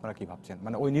ব্যাপারে আপনারা কি ভাবছেন,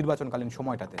 মানে ওই নির্বাচনকালীন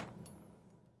সময়টাতে?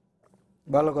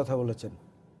 ভালো কথা বলেছেন।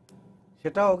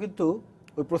 সেটাও কিন্তু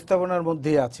ওই প্রস্তাবনার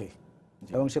মধ্যেই আছে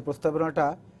এবং সেই প্রস্তাবনাটা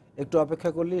একটু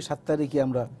অপেক্ষা করলেই 7 তারিখে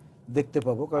আমরা দেখতে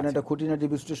পাবো, কারণ এটা খুঁটিনাটি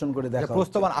বিশ্লেষণ করে দেখা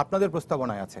প্রস্তাবনা আপনাদের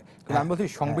প্রস্তাবনায় আছে। কিন্তু আমি বলছি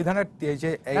সংবিধানের যে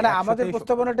আমাদের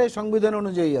প্রস্তাবনাটাই সংবিধান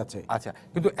অনুযায়ী আছে। আচ্ছা,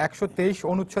 কিন্তু 123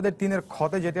 অনুচ্ছেদের 3-এর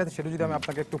খতে যেটা আছে সেটা যদি আমি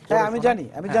আপনাকে একটু আমি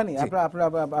জানি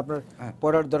আপনার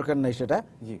পড়ার দরকার নাই সেটা।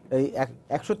 এই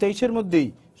 123-এর মধ্যেই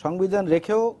সংবিধান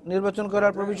রেখেও নির্বাচন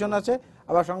করার প্রভিশন আছে,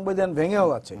 আবার সংবিধান ভেঙেও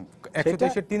আছে।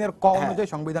 123-এর 3-এর ক অনুযায়ী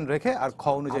সংবিধান রেখে আর খ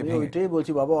অনুযায়ী ভেঙে। ওইটাই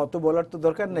বলছি বাবা, অত বলার তো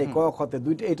দরকার নেই। ক খতে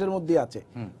দুইটা এটার মধ্যে আছে,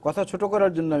 কথা ছোট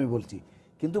করার জন্য আমি বলছি।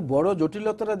 কিন্তু বড়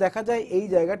জটিলতাটা দেখা যায় এই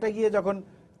জায়গাটা গিয়ে যখন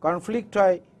কনফ্লিক্ট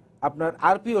হয় আপনার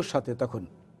আরপিওর সাথে, তখন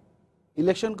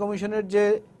ইলেকশন কমিশনের যে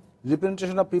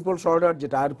রিপ্রেজেন্টেশন অফ পিপলস অর্ডার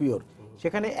যেটা আরপিওর,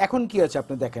 সেখানে এখন কি আছে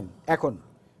আপনি দেখেন। এখন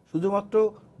শুধুমাত্র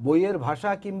বইয়ের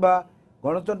ভাষা কিংবা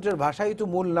গণতন্ত্রের ভাষাই তো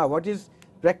মূল না, হোয়াট ইজ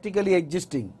প্র্যাকটিক্যালি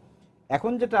এক্সিস্টিং।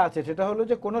 এখন যেটা আছে সেটা হলো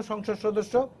যে কোনো সংসদ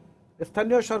সদস্য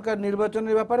স্থানীয় সরকার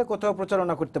নির্বাচনের ব্যাপারে কোথাও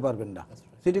প্রচারণা করতে পারবেন না।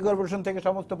 সিটি কর্পোরেশন থেকে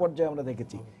সমস্ত পর্যায়ে আমরা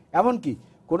দেখেছি। এমনকি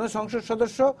কোনো সংসদ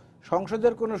সদস্য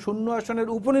সংসদের কোনো শূন্য আসনের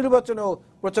উপনির্বাচনেও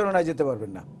প্রচারণায় যেতে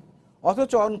পারবেন না।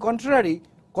 অথচ অন কন্ট্রারি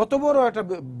কত বড় একটা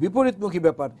বিপরীতমুখী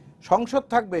ব্যাপার, সংসদ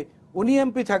থাকবে, উনি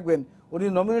এমপি থাকবেন, উনি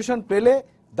নমিনেশন পেলে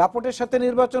দাপটের সাথে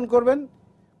নির্বাচন করবেন,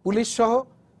 পুলিশ সহ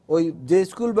ওই যে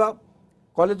স্কুল বা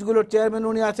কলেজগুলোর চেয়ারম্যান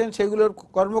উনি আছেন সেগুলোর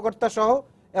কর্মকর্তা সহ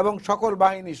এবং সকল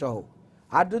বাহিনী সহ।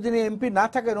 আর যদি এমপি না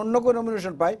থাকেন, অন্য কোনো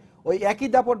নমিনেশন পায়, ওই একই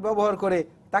দাপট ব্যবহার করে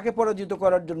তাকে পরাজিত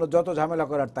করার জন্য যত ঝামেলা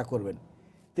করার তা করবেন।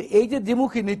 তো এই যে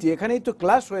দ্বিমুখী নীতি, এখানেই তো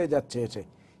ক্লাস হয়ে যাচ্ছে এসে।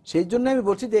 সেই জন্য আমি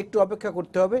বলছি যে একটু অপেক্ষা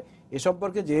করতে হবে এ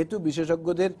সম্পর্কে, যেহেতু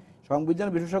বিশেষজ্ঞদের, সংবিধান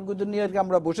বিশেষজ্ঞদের নিয়ে আর কি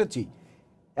আমরা বসেছি।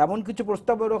 এমন কিছু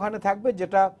প্রস্তাবের ওখানে থাকবে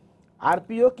যেটা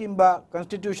আরপিও কিংবা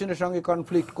কনস্টিটিউশনের সঙ্গে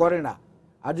কনফ্লিক্ট করে না,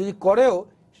 আর যদি করেও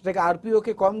সেটাকে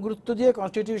আরপিওকে কম গুরুত্ব দিয়ে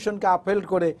কনস্টিটিউশনকে আপহেল্ড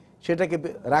করে সেটাকে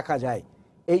রাখা যায়,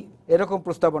 এরকম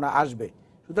প্রস্তাবনা আসবে।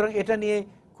 সুতরাং এটা নিয়ে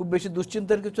খুব বেশি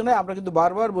দুশ্চিন্তার কিছু নয়। আমরা কিন্তু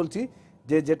বারবার বলছি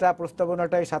যে যেটা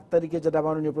প্রস্তাবনাটাই 7 তারিখে যেটা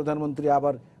মাননীয় প্রধানমন্ত্রী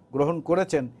আবার গ্রহণ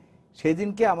করেছেন, সেই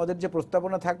দিনকে আমাদের যে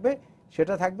প্রস্তাবনা থাকবে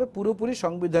সেটা থাকবে পুরোপুরি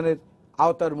সংবিধানের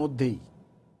আওতার মধ্যেই,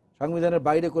 সংবিধানের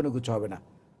বাইরে কোনো কিছু হবে না।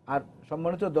 আর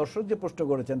সম্মানিত দর্শক যে প্রশ্ন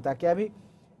করেছেন তাকে আমি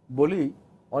বলি,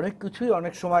 অনেক কিছুই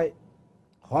অনেক সময়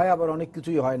হয়, আবার অনেক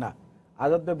কিছুই হয় না।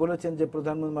 আজাদ ভাই বলেছেন যে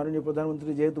মাননীয়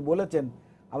প্রধানমন্ত্রী যেহেতু বলেছেন,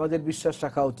 আমাদের বিশ্বাস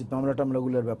রাখা উচিত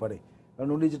মামলাটামলাগুলোর ব্যাপারে, কারণ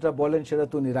উনি যেটা বলেন সেটা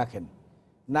তো উনি রাখেন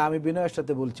না। আমি বিনয়ের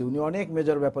সাথে বলছি, উনি অনেক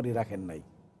মেজর ব্যাপারই রাখেন নাই,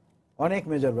 অনেক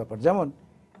মেজর ব্যাপার। যেমন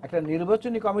একটা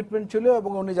নির্বাচনী কমিটমেন্ট ছিল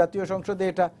এবং উনি জাতীয় সংসদে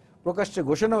এটা প্রকাশ্যে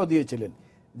ঘোষণাও দিয়েছিলেন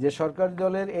যে সরকারি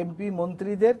দলের এমপি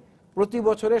মন্ত্রীদের প্রতি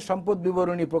বছরের সম্পদ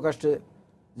বিবরণী প্রকাশ্যে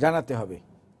জানাতে হবে।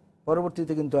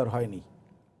 পরবর্তীতে কিন্তু আর হয়নি,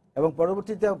 এবং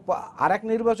পরবর্তীতে আরেক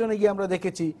নির্বাচনে গিয়ে আমরা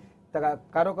দেখেছি তারা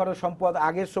কারো কারো সম্পদ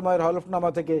আগের সময়ের হলফনামা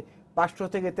থেকে 500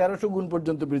 থেকে 1300 গুণ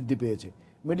পর্যন্ত বৃদ্ধি পেয়েছে।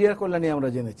 মিডিয়ার কল্যাণে আমরা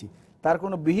জেনেছি। তার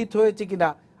কোনো বিহিত হয়েছে কিনা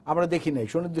আমরা দেখি নাই,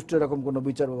 সুনির্দিষ্ট এরকম কোনো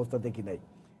বিচার ব্যবস্থা দেখি নাই।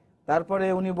 তারপরে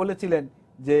উনি বলেছিলেন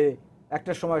যে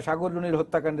একটা সময় সাগররুনির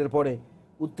হত্যাকাণ্ডের পরে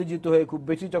উত্তেজিত হয়ে খুব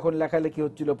বেশি যখন লেখালেখি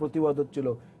হচ্ছিল, প্রতিবাদ হচ্ছিল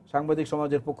সাংবাদিক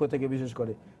সমাজের পক্ষ থেকে বিশেষ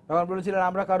করে, তখন বলেছিলেন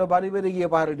আমরা কারো বাড়ি বাড়ি গিয়ে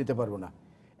পাহারা দিতে পারবো না।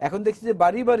 এখন দেখছি যে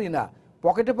বাড়ি বাড়ি না,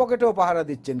 পকেটে পকেটেও পাহারা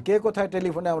দিচ্ছেন, কে কোথায়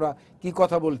টেলিফোনে আমরা কি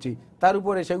কথা বলছি তার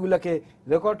উপরে সেগুলোকে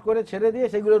রেকর্ড করে ছেড়ে দিয়ে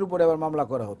সেগুলোর উপরে আবার মামলা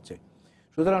করা হচ্ছে।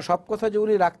 সুতরাং সব কথা যে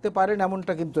উনি রাখতে পারেন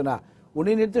এমনটা কিন্তু না।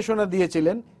 উনি নির্দেশনা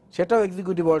দিয়েছিলেন, সেটাও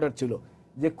এক্সিকিউটিভ অর্ডার ছিল,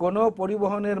 যে কোনো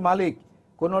পরিবহনের মালিক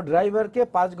কোনো ড্রাইভারকে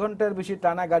 5 ঘন্টার বেশি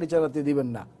টানা গাড়ি চালাতে দিবেন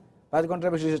না, 5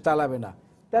 ঘন্টার বেশি সে চালাবে না।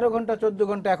 13 ঘন্টা 14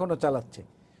 ঘন্টা এখনও চালাচ্ছে।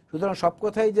 সুতরাং সব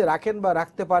কথাই যে রাখেন বা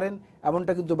রাখতে পারেন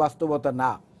এমনটা কিন্তু বাস্তবতা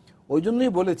না। ওই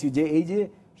জন্যই বলেছি যে এই যে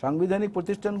সাংবিধানিক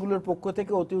প্রতিষ্ঠানগুলোর পক্ষ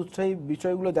থেকে অতি উৎসাহী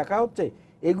বিষয়গুলো দেখা হচ্ছে,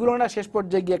 এগুলো না শেষ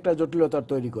পর্যায়ে গিয়ে একটা জটিলতার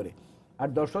তৈরি করে। আর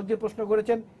দর্শক যে প্রশ্ন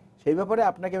করেছেন সেই ব্যাপারে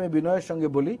আপনাকে আমি বিনয়ের সঙ্গে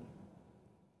বলি,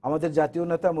 আমাদের জাতীয়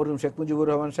নেতা মরহুম শেখ মুজিবুর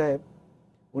রহমান সাহেব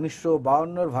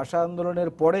 1952 ভাষা আন্দোলনের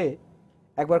পরে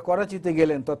একবার করাচিতে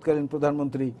গেলেন তৎকালীন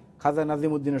প্রধানমন্ত্রী খাজা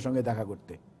নাজিমউদ্দিনের সঙ্গে দেখা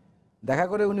করতে। দেখা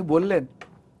করে উনি বললেন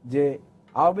যে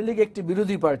আওয়ামী লীগ একটি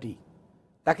বিরোধী পার্টি,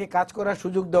 তাকে কাজ করার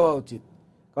সুযোগ দেওয়া উচিত,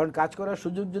 কারণ কাজ করার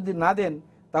সুযোগ যদি না দেন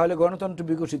তাহলে গণতন্ত্র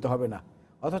বিকশিত হবে না।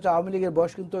 অথচ আওয়ামী লীগের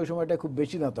বয়স কিন্তু ওই সময়টা খুব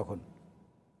বেশি না তখন।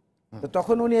 তো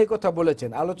তখন উনি এই কথা বলেছেন,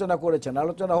 আলোচনা করেছেন,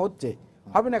 আলোচনা হচ্ছে,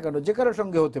 হবে না কেন, যে কারোর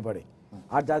সঙ্গে হতে পারে।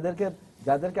 আর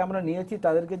যাদেরকে আমরা নিয়েছি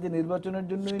তাদেরকে যে নির্বাচনের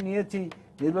জন্যই নিয়েছি,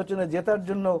 নির্বাচনে জেতার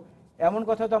জন্য, এমন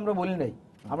কথা তো আমরা বলি নাই।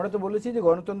 আমরা তো বলেছি যে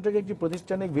গণতন্ত্রকে একটি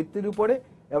প্রাতিষ্ঠানিক ভিত্তির উপরে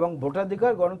এবং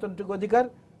ভোটাধিকার, গণতান্ত্রিক অধিকার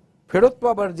ফেরত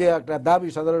পাবার যে একটা দাবি,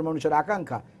 সাধারণ মানুষের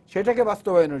আকাঙ্ক্ষা, সেটাকে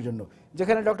বাস্তবায়নের জন্য।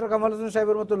 যেখানে ডক্টর কামাল হোসেন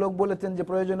সাহেবের মতো লোক বলেছেন যে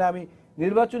প্রয়োজনে আমি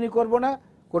নির্বাচনই করব না,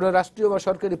 কোনো রাষ্ট্রীয় বা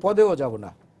সরকারি পদেও যাব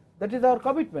না। That is our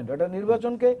commitment. এটা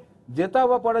নির্বাচনকে জেতা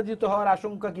বা পরাজিত হওয়ার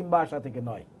আশঙ্কা কিংবা আশা থেকে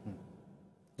নয়।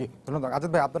 জি, ধন্যবাদ।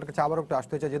 আজাদ ভাই, আপনার কাছে আবার একটু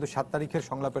আসতে চাই, যেহেতু 7 তারিখের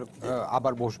সংলাপের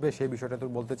আবার বসবে, সেই বিষয়টা তো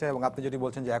বলতে চাই। এবং আপনি যদি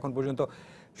বলছেন যে এখন পর্যন্ত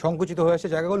সংকুচিত হয়ে আসে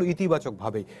জায়গাগুলো ইতিবাচক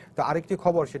ভাবেই, তো আরেকটি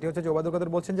খবর সেটি হচ্ছে যে ওবায়দুল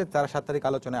কাদের বলছেন যে তারা 7 তারিখ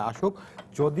আলোচনায় আসুক,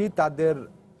 যদি তাদের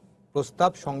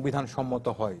প্রস্তাব সংবিধান সম্মত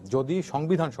হয়, যদি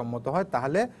সংবিধান সম্মত হয়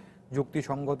তাহলে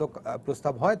যুক্তিসঙ্গত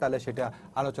প্রস্তাব হয় তাহলে সেটা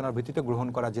আলোচনার ভিত্তিতে গ্রহণ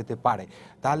করা যেতে পারে।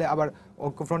 তাহলে আবার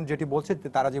ঐক্যফ্রন্ট যেটি বলছে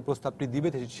তারা যে প্রস্তাবটি দিবে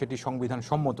সেটি সংবিধান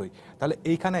সম্মতই। তাহলে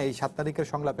এইখানে এই 7 তারিখের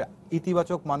সংলাপে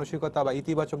ইতিবাচক মানসিকতা বা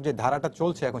ইতিবাচক যে ধারাটা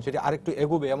চলছে এখন সেটি আরেকটু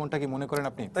এগোবে, এমনটা কি মনে করেন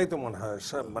আপনি? তাই তো মনে হয়।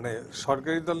 মানে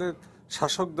সরকারি দলের,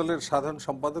 শাসক দলের সাধারণ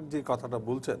সম্পাদক যে কথাটা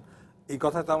বলছেন, এই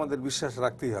কথাটা আমাদের বিশ্বাস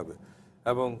রাখতেই হবে।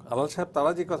 এবং আলাল সাহেব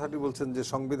তারা যে কথাটি বলছেন যে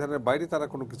সংবিধানের বাইরে তারা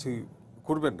কোনো কিছুই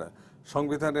করবেন না,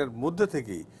 সংবিধানের মধ্যে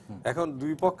থেকেই। এখন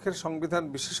দুই পক্ষের সংবিধান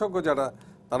বিশেষজ্ঞ যারা,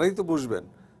 তারাই তো বসবেন।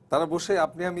 তারা বসে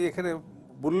আপনি আমি এখানে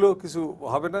বললেও কিছু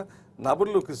হবে না, না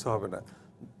বললেও কিছু হবে না।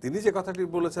 তিনি যে কথাটি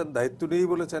বলেছেন দায়িত্ব নিয়েই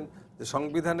বলেছেন যে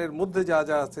সংবিধানের মধ্যে যা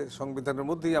যা আছে সংবিধানের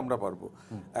মধ্যেই আমরা পারবো।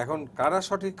 এখন কারা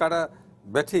সঠিক কারা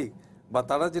ব্যাঠিক, বা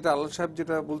তারা যেটা আলাল সাহেব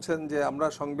যেটা বলছেন যে আমরা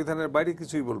সংবিধানের বাইরে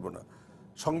কিছুই বলবো না,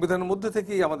 সংবিধানের মধ্যে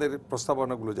থেকেই আমাদের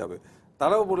প্রস্তাবনাগুলো যাবে,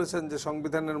 তারাও বলেছেন যে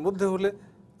সংবিধানের মধ্যে হলে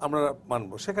আমরা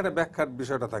মানবো, সেখানে ব্যাখ্যার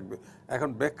বিষয়টা থাকবে। এখন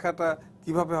ব্যাখ্যাটা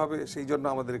কিভাবে হবে সেই জন্য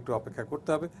আমাদের একটু অপেক্ষা করতে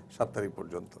হবে 7 তারিখ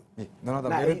পর্যন্ত।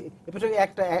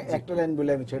 একটা লাইন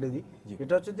বলে আমি ছেড়ে দিই,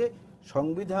 এটা হচ্ছে যে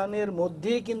সংবিধানের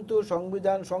মধ্যেই কিন্তু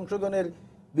সংবিধান সংশোধনের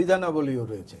বিধানাবলীও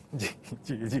রয়েছে। জি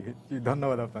জি জি জি,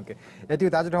 ধন্যবাদ আপনাকে। এটি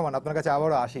তাজুর রহমান, আপনার কাছে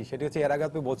আবারও আসি। সেটি হচ্ছে এর আগে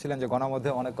আপনি বলছিলেন যে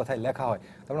গণমাধ্যমে অনেক কথাই লেখা হয়,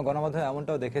 তারপরে গণমাধ্যমে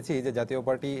এমনটাও দেখেছি যে জাতীয়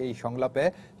পার্টি এই সংলাপে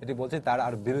যেটি বলছে তারা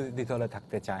আর বিরোধী দলে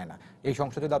থাকতে চায় না। এই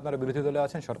সংসদে তো আপনারা বিরোধী দলে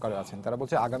আছেন, সরকারে আছেন, তারা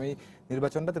বলছে আগামী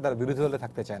নির্বাচনটাতে তারা বিরোধী দলে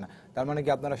থাকতে চায় না। তার মানে কি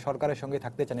আপনারা সরকারের সঙ্গে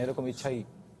থাকতে চান, এরকম ইচ্ছাই?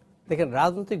 দেখেন,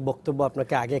 রাজনৈতিক বক্তব্য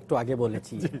আপনাকে একটু আগে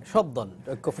বলেছি, সব দল,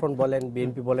 ঐক্যফ্রন্ট বলেন,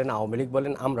 বিএনপি বলেন, আওয়ামী লীগ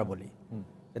বলেন, আমরা বলি,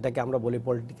 এটাকে আমরা বলি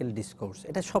পলিটিক্যাল ডিসকোর্স।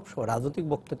 এটা সবসময় রাজনৈতিক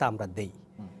বক্তৃতা আমরা দেই।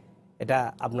 এটা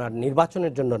আপনার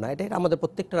নির্বাচনের জন্য না, এটা আমাদের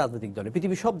প্রত্যেকটা রাজনৈতিক দলে,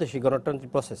 পৃথিবীর সব দেশে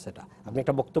গণতান্ত্রিক প্রসেস। এটা আপনি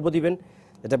একটা বক্তব্য দিবেন,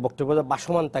 এটা বক্তব্য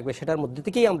বাসমান থাকবে, সেটার মধ্যে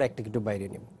থেকেই আমরা একটা কিছু বাইরে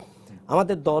নেব।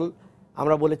 আমাদের দল,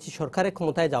 আমরা বলেছি সরকারের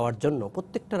ক্ষমতায় যাওয়ার জন্য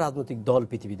প্রত্যেকটা রাজনৈতিক দল,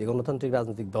 পৃথিবীতে গণতান্ত্রিক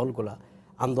রাজনৈতিক দলগুলা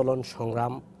আন্দোলন,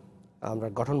 সংগ্রাম, আমরা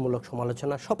গঠনমূলক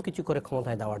সমালোচনা সব কিছু করে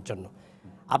ক্ষমতায় যাওয়ার জন্য।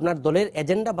 আপনার দলের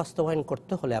এজেন্ডা বাস্তবায়ন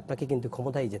করতে হলে আপনাকে কিন্তু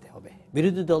ক্ষমতায় যেতে হবে।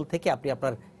 বিরোধী দল থেকে আপনি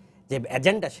আপনার যে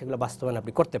এজেন্ডা সেগুলো বাস্তবায়ন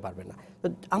আপনি করতে পারবেন না। তো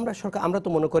আমরা তো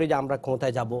মনে করি যে আমরা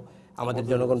ক্ষমতায় যাব, আমাদের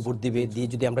জনগণ ভোট দিবে, দিয়ে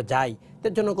যদি আমরা যাই, তো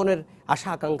জনগণের আশা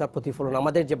আকাঙ্ক্ষার প্রতিফলন,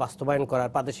 আমাদের যে বাস্তবায়ন করার,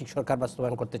 প্রাদেশিক সরকার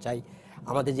বাস্তবায়ন করতে চাই,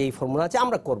 আমাদের যে এই ফর্মুলা আছে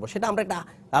আমরা করব, সেটা আমরা একটা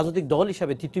রাজনৈতিক দল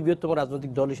হিসাবে, তৃতীয় বৃহত্তম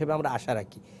রাজনৈতিক দল হিসেবে আমরা আশা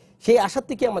রাখি। সেই আশার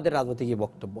থেকে আমাদের রাজনৈতিক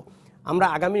বক্তব্য। আমরা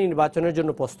আগামী নির্বাচনের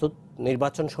জন্য প্রস্তুত,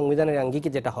 নির্বাচন সংবিধানের আঙ্গিকে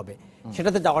যেটা হবে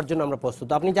সেটাতে যাওয়ার জন্য আমরা প্রস্তুত।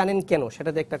 আপনি জানেন কেন,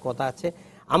 সেটাতে একটা কথা আছে,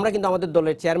 আমরা কিন্তু আমাদের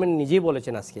দলের চেয়ারম্যান নিজেই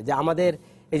বলেছেন আজকে যে আমাদের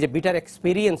এই যে বিটার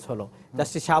এক্সপিরিয়েন্স হলো,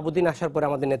 জাস্টিস শাহাবুদ্দিন আসার পরে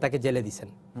আমাদের নেতাকে জেলে দিয়েছেন,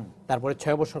 তারপরে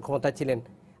 6 বছর ক্ষমতায় ছিলেন।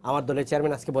 আমার দলের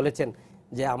চেয়ারম্যান আজকে বলেছেন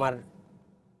যে আমার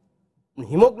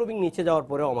হিমোগ্লোবিন নিচে যাওয়ার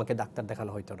পরেও আমাকে ডাক্তার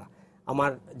দেখানো হইতো না,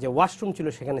 আমার যে ওয়াশরুম ছিল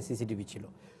সেখানে সিসিটিভি ছিল।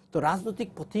 তো রাজনৈতিক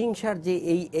প্রতিহিংসার যে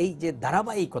এই যে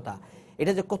ধারাবাহিকতা,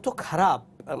 এটা যে কত খারাপ,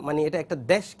 মানে এটা একটা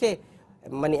দেশকে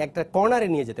মানে একটা কর্নারে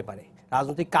নিয়ে যেতে পারে।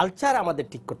 রাজনৈতিক কালচার আমাদের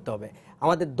ঠিক করতে হবে,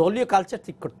 আমাদের দলীয় কালচার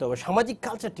ঠিক করতে হবে, সামাজিক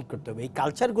কালচার ঠিক করতে হবে। এই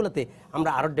কালচারগুলোতে আমরা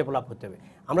আরও ডেভেলপ হতে হবে।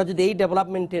 আমরা যদি এই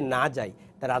ডেভেলপমেন্টে না যাই,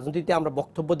 তা রাজনীতিতে আমরা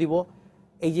বক্তব্য দিব।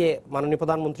 এই যে মাননীয়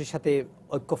প্রধানমন্ত্রীর সাথে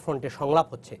ঐক্যফ্রন্টে সংলাপ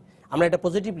হচ্ছে, আমরা এটা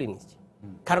পজিটিভলি নিচ্ছি,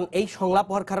 কারণ এই সংলাপ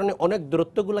হওয়ার কারণে অনেক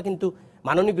দূরত্বগুলো কিন্তু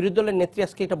মাননীয় বিরোধী দলের নেত্রী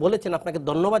আজকে এটা বলেছেন, আপনাকে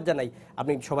ধন্যবাদ জানাই,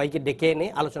 আপনি সবাইকে ডেকে এনে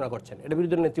আলোচনা করছেন। এটা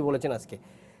বিরোধী দলের নেত্রী বলেছেন আজকে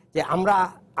যে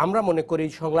আমরা মনে করি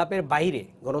সংলাপের বাইরে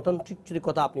গণতান্ত্রিক যদি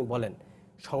কথা আপনি বলেন,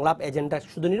 সংলাপ এজেন্ডা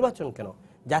শুধু নির্বাচন কেন,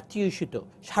 জাতীয় ইস্যুতে,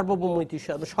 সার্বভৌমত্ব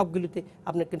ইস্যু, সবগুলিতে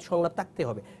আপনার কিন্তু সংলাপ থাকতে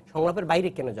হবে। সংলাপের বাইরে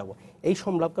কেন যাব? এই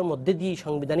সংলাপের মধ্যে দিয়ে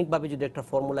সাংবিধানিকভাবে যদি একটা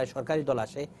ফর্মুলায় সরকারি দল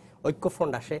আসে,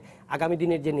 ঐক্যফ্রন্ট আসে, আগামী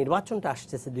দিনের যে নির্বাচনটা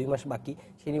আসতেছে 2 মাস বাকি,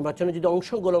 সেই নির্বাচনে যদি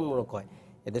অংশগ্রহণমূলক হয়,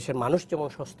 এদেশের মানুষ যেমন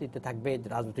স্বস্তিতে থাকবে,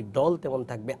 রাজনৈতিক দল তেমন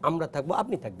থাকবে, আমরা থাকবো,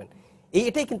 আপনি থাকবেন।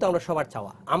 এটাই কিন্তু আমরা সবার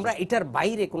চাওয়া। আমরা এটার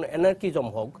বাইরে কোনো অ্যানার্কিজম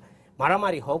হোক,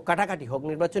 মারামারি হোক, কাটাকাটি হোক,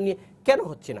 নির্বাচন নিয়ে কেন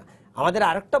হচ্ছে না? আমাদের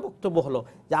আরেকটা বক্তব্য হলো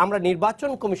যে আমরা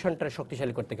নির্বাচন কমিশনটাকে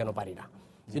শক্তিশালী করতে কেন পারি না?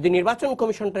 যদি নির্বাচন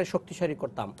কমিশনটাকে শক্তিশালী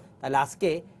করতাম, তাহলে আজকে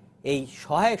এই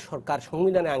সহায়ক সরকার,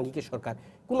 সংবিধানে আঙ্গিকের সরকার,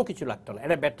 কোনো কিছু লাগতো না।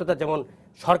 এটা ব্যর্থতা যেমন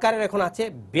সরকারের এখন আছে,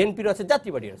 বিএনপির আছে,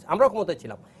 জাতীয় পার্টির আছে, আমরাও ক্ষমতায়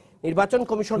ছিলাম। নির্বাচন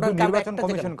কমিশনটা নির্বাচন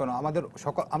কমিশন কেন, আমাদের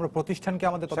সকল আমরা প্রতিষ্ঠানকে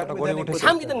আমাদের ততটা গড়ে উঠেছে,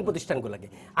 সাংবিধানিক প্রতিষ্ঠানগুলোকে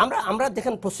আমরা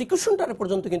দেখেন প্রসিকিউশনটার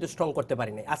পর্যন্ত কিন্তু স্ট্রং করতে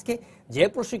পারি নাই। আজকে যে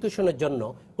প্রসিকিউশনের জন্য,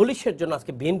 পুলিশের জন্য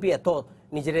আজকে বিএনপি এত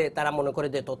নিজের তারা মনে করে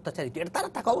যে অত্যাচারিত, এটা তারা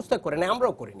থাকা অবস্থায় করে নাই,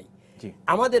 আমরাও করি নাই।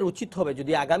 আমাদের উচিত হবে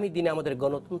যদি আগামী দিনে আমাদের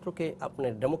গণতন্ত্রকে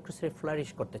আপনার ডেমোক্রেসি ফ্লারিশ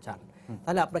করতে চান,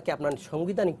 তাহলে আপনাকে আপনার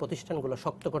সাংবিধানিক প্রতিষ্ঠানগুলো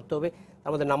শক্ত করতে হবে।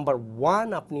 আমাদের নাম্বার 1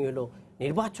 আপনি হলো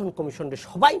নির্বাচন কমিশনের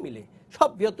সবাই মিলে, সব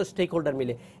বৃহত্তর স্টেক হোল্ডার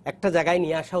মিলে একটা জায়গায়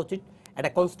নিয়ে আসা উচিত।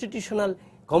 একটা কনস্টিটিউশনাল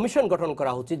কমিশন গঠন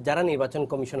করা উচিত, যারা নির্বাচন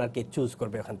কমিশনারকে চুজ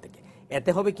করবে ওখান থেকে।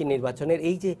 এতে হবে কি, নির্বাচনের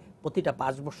এই যে প্রতিটা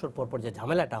 5 বছর পর পর যে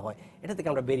ঝামেলাটা হয়, এটা থেকে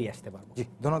আমরা বেরিয়ে আসতে পারবো। জি,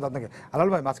 ধন্যবাদ আপনাকে। আলাল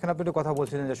ভাই, মাঝখানে আপনি একটু কথা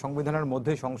বলছিলেন যে সংবিধানের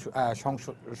মধ্যেই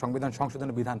সংবিধান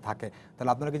সংশোধনের বিধান থাকে,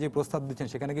 তাহলে আপনারা কি যে প্রস্তাব দিচ্ছেন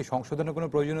সেখানে কি সংশোধনের কোনো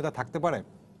প্রয়োজনীয়তা থাকতে পারে?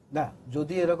 না,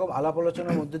 যদি এরকম আলাপ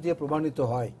আলোচনার মধ্যে দিয়ে প্রমাণিত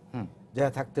হয় যা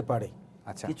থাকতে পারে।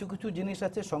 আচ্ছা, কিছু কিছু জিনিস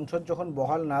আছে, সংসদ যখন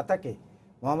বহাল না থাকে,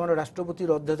 মহামান্য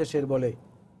রাষ্ট্রপতির অধ্যাদেশের বলে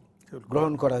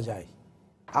গ্রহণ করা যায়।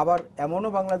 আবার এমনও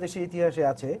বাংলাদেশের ইতিহাসে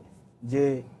আছে যে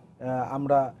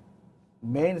আমরা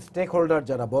মেইন স্টেক হোল্ডার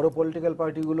যারা বড় পলিটিক্যাল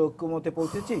পার্টিগুলো ঐক্যমতে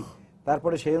পৌঁছেছি,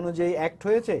 তারপরে সেই অনুযায়ী অ্যাক্ট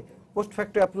হয়েছে, পোস্ট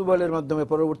ফ্যাক্টো অ্যাপ্রুভালের মাধ্যমে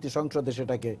পরবর্তী সংসদে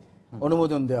সেটাকে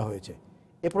অনুমোদন দেওয়া হয়েছে।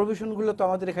 এই প্রভিশনগুলো তো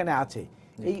আমাদের এখানে আছে।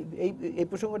 এই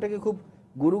প্রসঙ্গটাকে খুব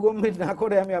গুরুগম্ভীর না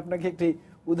করে আমি আপনাকে একটি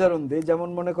উদাহরণ দিই। যেমন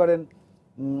মনে করেন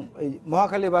এই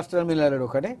মহাখালী বাস টার্মিনালের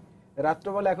ওখানে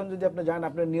রাত্রবেলা এখন যদি আপনি যান,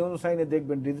 আপনার নিয়ন সাইনে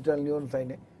দেখবেন, ডিজিটাল নিয়ন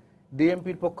সাইনে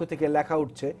ডিএমপির পক্ষ থেকে লেখা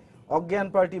উঠছে, অজ্ঞান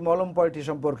পার্টি মলম পার্টি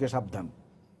সম্পর্কে সাবধান।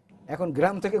 এখন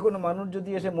গ্রাম থেকে কোনো মানুষ যদি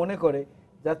এসে মনে করে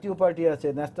জাতীয় পার্টি আছে,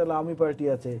 ন্যাশনাল আর্মি পার্টি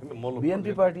আছে,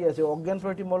 বিএনপি পার্টি আছে, অজ্ঞান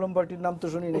পার্টি মলম পার্টির নাম তো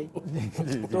শুনি নেই,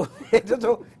 তো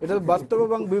এটা বাস্তব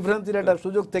এবং বিভ্রান্তির একটা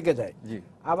সুযোগ থেকে যায়।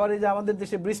 আবার এই যে আমাদের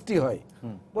দেশে বৃষ্টি হয়,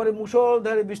 পরে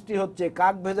মুষলধারে বৃষ্টি হচ্ছে,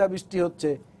 কাক ভেজা বৃষ্টি হচ্ছে,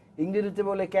 ইংরেজিতে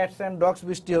বলে ক্যাটস অ্যান্ড ডগস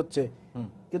বৃষ্টি হচ্ছে,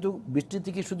 কিন্তু বৃষ্টিতে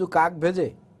কি শুধু কাক ভেজে?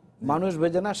 মানুষ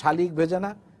ভেজে না, শালিক ভেজে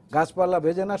না, গাছপালা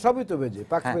ভেজে না, সবই তো ভেজে।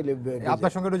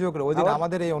 আপনার সঙ্গে রুজু করে ওইদিন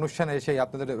আমাদের এই অনুষ্ঠানে সেই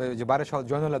আপনাদের যে বারে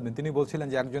জয়নুল আবেদিন তিনি বলছিলেন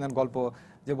যে একজনের গল্প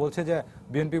যে বলছে যে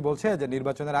বিএনপি বলছে যে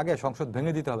নির্বাচনের আগে সংসদ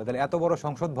ভেঙে দিতে হবে, তাহলে এত বড়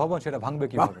সংসদ ভবন সেটা ভাঙবে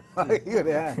কিভাবে?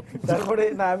 তারপরে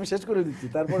না, আমি শেষ করে দিচ্ছি।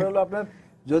 তারপরে হলো আপনার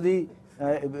যদি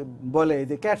বলে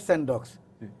যে ক্যাটস অ্যান্ড ডগস,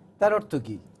 তার অর্থ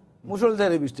কি?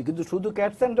 মুষলধারে বৃষ্টি, কিন্তু শুধু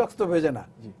ক্যাটস অ্যান্ড ডগস তো ভেজে না,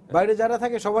 বাইরে যারা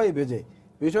থাকে সবাই ভেজে।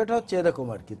 বিষয়টা হচ্ছে এরকম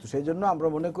আর কি। তো সেই জন্য আমরা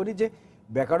মনে করি যে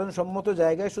ব্যাকরণ সম্মত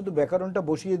জায়গায় শুধু ব্যাকরণটা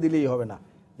বসিয়ে দিলেই হবে না।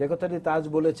 যে কথাটি তাজ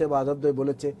বলেছে বা আজাদদ্বয়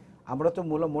বলেছে, আমরা তো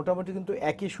মোটামুটি কিন্তু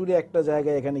একই সুরে একটা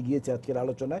জায়গায় এখানে গিয়েছে আজকের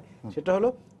আলোচনায়। সেটা হলো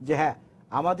যে হ্যাঁ,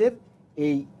 আমাদের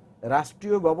এই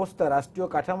রাষ্ট্রীয় ব্যবস্থা, রাষ্ট্রীয়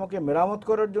কাঠামোকে মেরামত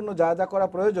করার জন্য যা যা করা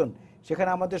প্রয়োজন, সেখানে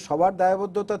আমাদের সবার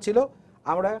দায়বদ্ধতা ছিল।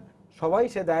 আমরা সবাই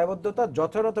সে দায়বদ্ধতা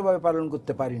যথাযথভাবে পালন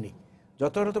করতে পারিনি।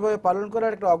 যথাযথভাবে পালন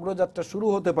করার একটা অগ্রযাত্রা শুরু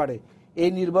হতে পারে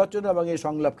এই নির্বাচন এবং এই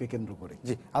সংলাপকে কেন্দ্র করে।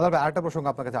 জি, আলাদা আরেকটা প্রসঙ্গ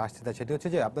আপনার কাছে আসছে, সেটি হচ্ছে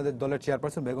যে আপনাদের দলের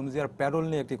চেয়ারপারসন বেগম জিয়ার প্যারোল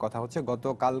নিয়ে একটি কথা হচ্ছে।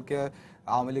 গতকালকে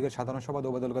আওয়ামী লীগের সাধারণ সম্পাদক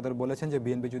ওবায়দুল কাদের বলেছেন যে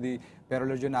বিএনপি যদি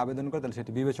প্যারোলের জন্য আবেদন করে তাহলে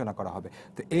সেটি বিবেচনা করা হবে।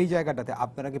 তো এই জায়গাটাতে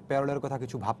আপনারা কি প্যারোলের কথা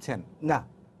কিছু ভাবছেন? না,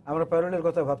 আমরা প্যারোলের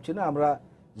কথা ভাবছি না। আমরা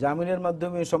জামিনের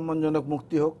মাধ্যমে সম্মানজনক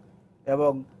মুক্তি হোক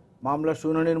এবং মামলা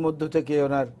শুনানির মধ্য থেকে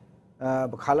ওনার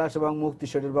খালাস এবং মুক্তি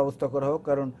সেটার ব্যবস্থা করা হোক।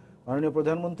 কারণ মাননীয়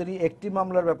প্রধানমন্ত্রী একটি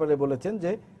মামলার ব্যাপারে বলেছেন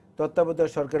যে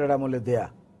তত্ত্বাবধায়ক সরকারের আমলে দেয়া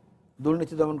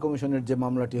দুর্নীতি দমন কমিশনের যে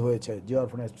মামলাটি হয়েছে জিও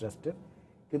অরফানেজ ট্রাস্টের,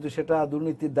 কিন্তু সেটা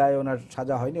দুর্নীতির দায়ে ওনার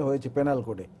সাজা হয়নি, হয়েছে পেনাল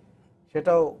কোডে।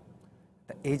 সেটাও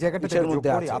এই জায়গাটা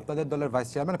আপনাদের দলের ভাইস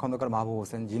চেয়ারম্যান খন্দকার মাহবুব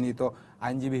হোসেন, যিনি তো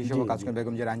আইনজীবী হিসেবে কাজ করেন,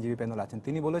 বেগম জিয়ার আইনজীবী প্যানেল আছেন,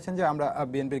 তিনি বলেছেন যে আমরা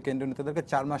বিএনপির কেন্দ্রীয় নেতাদেরকে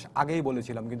 4 মাস আগেই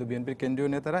বলেছিলাম, কিন্তু বিএনপির কেন্দ্রীয়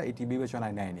নেতারা এটি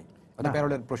বিবেচনায় নেয়নি।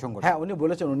 প্যারোলের প্রসঙ্গ, হ্যাঁ উনি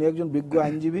বলেছেন, উনি একজন বিজ্ঞ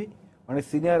আইনজীবী, অনেক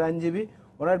সিনিয়র আইনজীবী,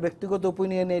 ওনার ব্যক্তিগত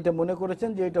ওপিনিয়নে এটা মনে করেছেন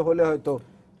যে এটা হলে হয়তো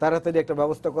তাড়াতাড়ি একটা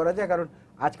ব্যবস্থা করা যায়। কারণ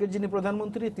আজকের যিনি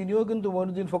প্রধানমন্ত্রী তিনিও কিন্তু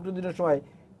মঈনুদ্দিন ফখরুদ্দিনের সময়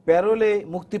প্যারোলে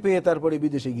মুক্তি পেয়ে তারপরে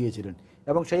বিদেশে গিয়েছিলেন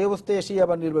এবং সেই অবস্থায় এসেই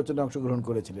আবার নির্বাচনে অংশগ্রহণ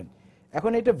করেছিলেন।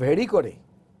 এখন এটা ভেরি করে,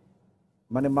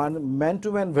 মানে ম্যান টু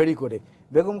ম্যান ভেরি করে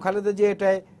বেগম খালেদা যে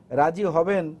এটায় রাজি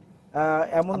হবেন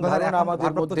এমন ধারণা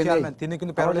আমাদের মধ্যে নেই। তিনি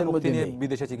কিন্তু প্যারোলে মুক্তি নিয়ে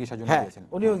বিদেশে চিকিৎসার জন্য গিয়েছেন।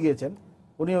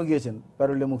 উনিও গিয়েছেন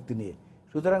প্যারোলে মুক্তি নিয়ে।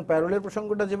 সুতরাং প্যারোলের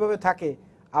প্রসঙ্গটা যেভাবে থাকে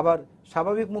আবার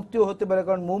স্বাভাবিক মুক্তিও হতে পারে,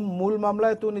 কারণ মূল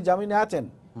মামলায় তো উনি জামিনে আছেন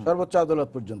সর্বোচ্চ আদালত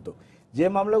পর্যন্ত। যে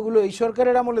মামলাগুলো এই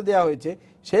সরকারের আমলে দেওয়া হয়েছে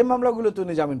সেই মামলাগুলো তো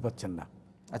উনি জামিন পাচ্ছেন না।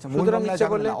 আচ্ছা,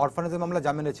 অরফানেজের মামলা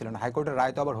জামিনে ছিলেন, হাইকোর্টের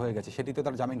রায় তো আবার হয়ে গেছে, সেটি তো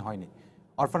তার জামিন হয়নি।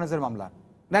 অরফানেজের মামলা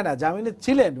না জামিনে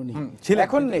ছিলেন উনি,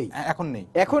 এখন নেই।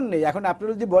 এখন আপনি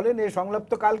যদি বলেন এই সংলাপ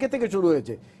তো কালকে থেকে শুরু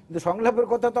হয়েছে, কিন্তু সংলাপের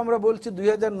কথা তো আমরা বলছি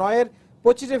 2009-এর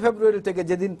 25শে ফেব্রুয়ারি থেকে,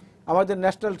 যেদিন আমাদের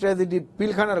ন্যাশনাল ট্র্যাজেডি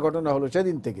পিলখানার ঘটনা হলো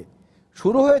সেদিন থেকে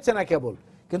শুরু হয়েছে না কেবল,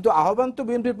 কিন্তু আহ্বান তো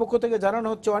বিএনপির পক্ষ থেকে জানানো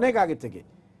হচ্ছে অনেক আগে থেকে।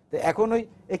 তো এখন ওই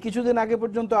কিছুদিন আগে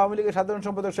পর্যন্ত আওয়ামী লীগের সাধারণ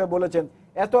সম্পাদক সাহেব বলেছেন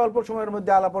এত অল্প সময়ের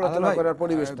মধ্যে আলাপ আলোচনা করার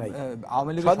পরিবেশ নাই।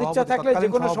 সদিচ্ছা থাকলে যে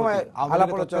কোনো সময় আলাপ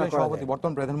আলোচনা করা যায়।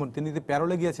 বর্তমান প্রধানমন্ত্রী তিনি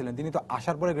প্যারোলে গিয়েছিলেন, তিনি তো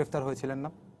আসার পরে গ্রেফতার হয়েছিলেন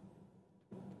না?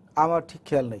 আমার ঠিক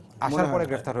খেয়াল নেই, আসার পরে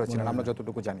গ্রেফতার হয়েছিলেন আমরা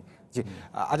যতটুকু জানি। জি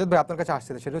আজাদ ভাই, আপনার কাছে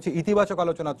আসছে, সেটা হচ্ছে ইতিবাচক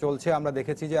আলোচনা চলছে। আমরা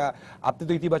দেখেছি যে আপনি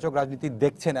তো ইতিবাচক রাজনীতি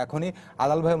দেখছেন এখনই,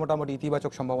 আলাল ভাই মোটামুটি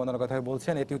ইতিবাচক সম্ভাবনার কথা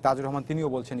বলছেন, এটি তাজুর রহমান তিনিও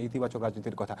বলছেন ইতিবাচক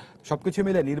রাজনীতির কথা। সবকিছু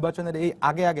মিলে নির্বাচনের এই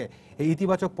আগে এই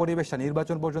ইতিবাচক পরিবেশটা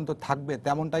নির্বাচন পর্যন্ত থাকবে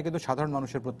তেমনটাই কিন্তু সাধারণ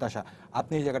মানুষের প্রত্যাশা।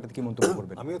 আপনি এই জায়গাটাতে কি মন্তব্য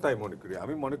করবেন? আমিও তাই মনে করি।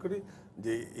 আমি মনে করি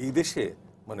যে এই দেশে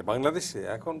মানে বাংলাদেশে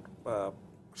এখন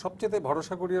সবচেয়ে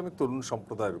ভরসা করি আমি তরুণ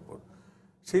সম্প্রদায়ের উপর।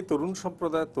 সেই তরুণ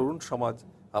সম্প্রদায়, তরুণ সমাজ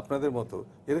আপনাদের মতো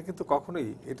এরা কিন্তু কখনোই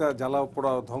এটা জ্বালাও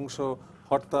পোড়াও, ধ্বংস,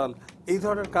 হরতাল এই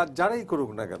ধরনের কাজ যারাই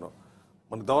করুক না কেন,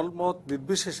 মানে দলমত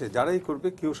নির্বিশেষে যারাই করবে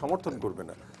কেউ সমর্থন করবে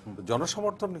না।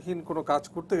 জনসমর্থনহীন কোনো কাজ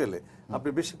করতে গেলে আপনি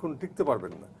বেশিক্ষণ টিকতে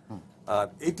পারবেন না, আর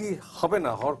এটি হবে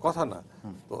না, হওয়ার কথা না।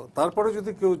 তো তারপরে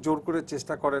যদি কেউ জোর করে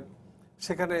চেষ্টা করেন,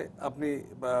 সেখানে আপনি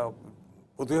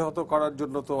প্রতিহত করার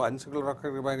জন্য তো আইনশৃঙ্খলা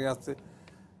রক্ষাকারী বাহিনী আছে,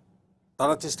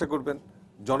 তারা চেষ্টা করবেন,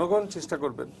 জনগণ চেষ্টা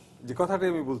করবেন। যে কথাটি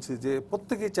আমি বলছি যে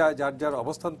প্রত্যেকেই চায় যার যার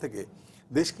অবস্থান থেকে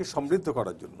দেশকে সমৃদ্ধ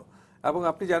করার জন্য। এবং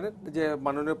আপনি জানেন যে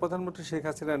মাননীয় প্রধানমন্ত্রী শেখ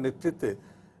হাসিনার নেতৃত্বে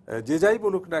যে যাই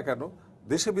বলুক না কেন,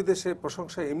 দেশে বিদেশে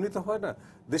প্রশংসা এমনিতে হয় না।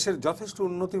 দেশের যথেষ্ট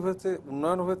উন্নতি হয়েছে,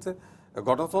 উন্নয়ন হয়েছে,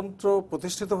 গণতন্ত্র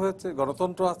প্রতিষ্ঠিত হয়েছে,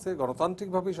 গণতন্ত্র আছে,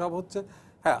 গণতান্ত্রিকভাবেই সব হচ্ছে।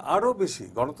 হ্যাঁ, আরও বেশি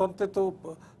গণতন্ত্রে তো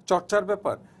চর্চার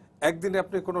ব্যাপার। একদিনে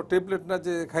আপনি কোনো ট্যাবলেট না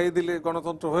যে খাইয়ে দিলে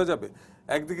গণতন্ত্র হয়ে যাবে।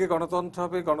 একদিকে গণতন্ত্র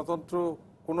হবে, গণতন্ত্র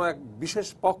কোনো এক বিশেষ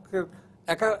পক্ষের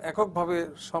এককভাবে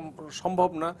সম্ভব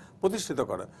না প্রতিষ্ঠিত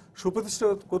করা।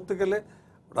 সুপ্রতিষ্ঠিত করতে গেলে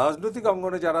রাজনৈতিক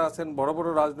অঙ্গনে যারা আছেন, বড় বড়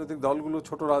রাজনৈতিক দলগুলো,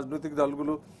 ছোট রাজনৈতিক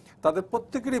দলগুলো, তাদের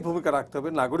প্রত্যেকেরই ভূমিকা রাখতে হবে,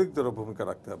 নাগরিকদেরও ভূমিকা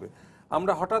রাখতে হবে।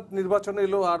 আমরা হঠাৎ নির্বাচন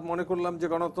এলো আর মনে করলাম যে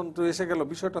গণতন্ত্র এসে গেল,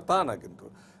 বিষয়টা তা না। কিন্তু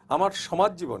আমার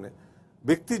সমাজ জীবনে,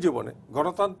 ব্যক্তি জীবনে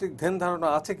গণতান্ত্রিক ধ্যান ধারণা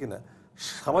আছে কিনা,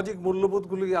 সামাজিক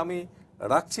মূল্যবোধগুলি আমি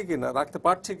রাখছি কিনা, রাখতে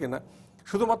পারছি কিনা,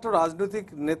 শুধুমাত্র রাজনৈতিক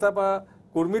নেতা বা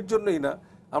কর্মীর জন্যই না,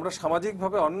 আমরা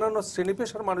সামাজিকভাবে অন্যান্য শ্রেণী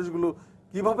পেশার মানুষগুলো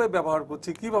কিভাবে ব্যবহার করছি,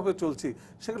 কিভাবে চলছি,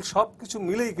 সেগুলো সব কিছু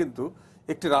মিলেই কিন্তু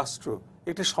একটি রাষ্ট্র,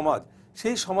 একটি সমাজ।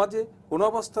 সেই সমাজে কোনো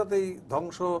অবস্থাতেই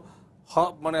ধ্বংস,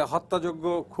 মানে হত্যাযোগ্য,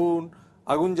 খুন,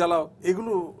 আগুন জ্বালাও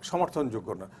এগুলো সমর্থনযোগ্য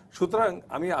না। সুতরাং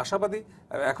আমি আশাবাদী,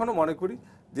 এখনও মনে করি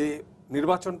যে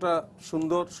নির্বাচনটা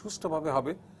সুন্দর, সুষ্ঠুভাবে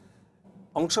হবে,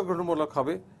 অংশগ্রহণমূলক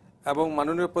হবে। এবং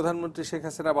মাননীয় প্রধানমন্ত্রী শেখ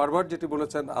হাসিনা বারবার যেটি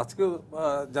বলেছেন, আজকেও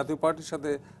জাতীয় পার্টির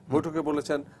সাথে বৈঠকে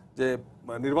বলেছেন যে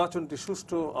নির্বাচনটি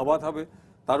সুষ্ঠু, অবাধ হবে,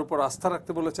 তার উপর আস্থা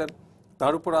রাখতে বলেছেন।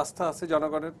 তার উপর আস্থা আছে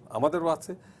জনগণের, আমাদেরও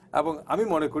আছে। এবং আমি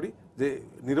মনে করি যে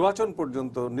নির্বাচন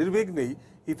পর্যন্ত নির্বিঘ্নেই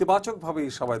ইতিবাচকভাবেই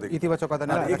সবাই দেখে। ইতিবাচকতা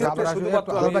না,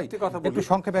 একটু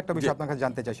সংক্ষেপে একটা বিষয় আপনার কাছে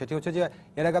জানতে চাই, সেটি হচ্ছে যে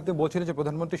এর আগে আপনি বলছিলেন যে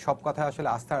প্রধানমন্ত্রী সব কথা আসলে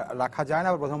আস্থা রাখা যায় না,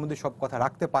 বা প্রধানমন্ত্রী সব কথা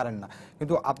রাখতে পারেন না।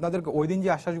 কিন্তু আপনাদেরকে ওই দিন যে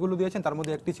আশ্বাসগুলো দিয়েছেন তার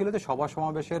মধ্যে একটি ছিল যে সভা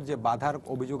সমাবেশের যে বাধার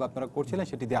অভিযোগ আপনারা করছিলেন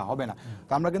সেটি দেওয়া হবে না।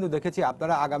 তো আমরা কিন্তু দেখেছি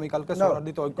আপনারা আগামীকালকে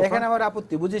সরাদিত ঐক্য। এখানে আমার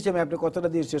আপত্তি, বুঝেছি আমি, আপনি কথাটা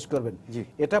দিয়ে শেষ করবেন।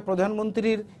 এটা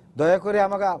প্রধানমন্ত্রীর দয়া করে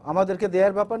আমাদেরকে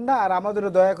দেওয়ার ব্যাপার না, আর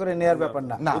আমাদেরও দয়া করে করে নেয়ার ব্যাপার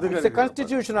না, না, ইটস এ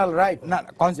কনস্টিটিউশনাল রাইট। না,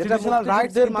 কনস্টিটিউশনাল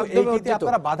রাইটস এর কিন্তু মাধ্যমে এই ক্ষেত্রে অর্জিত।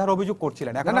 আপনারা বাধার অভিযোগ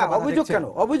করছিলেন, এখন না, আর বাধা অভিযোগ দেখছেন?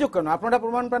 কেন? অভিযোগ কেন? আপনারা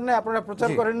প্রমাণ পান নাই, আপনারা প্রচার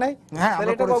জি। করেন নাই, হ্যাঁ, তাহলে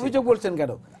আমরা এটাকে করেছি। অভিযোগ বলছেন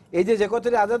কেন? এই যে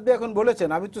কথাটি আজাদ ভাই এখন বলেছেন,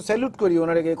 আমি তো স্যালুট করি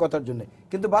ওনার এই কথার জন্য,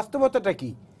 কিন্তু বাস্তবতাটা কি?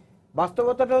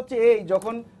 বাস্তবতাটা হচ্ছে এই,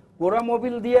 যখন পোড়া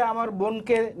মোবিল দিয়ে আমার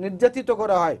বোনকে নির্যাতিত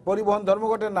করা হয় পরিবহন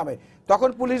ধর্মঘটের নামে, তখন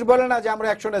পুলিশ বলে না যে আমরা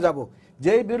অ্যাকশনে যাব।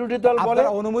 যেই বিরোধী দল বলে,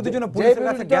 আপনারা অনুমতির জন্য যেই পুলিশের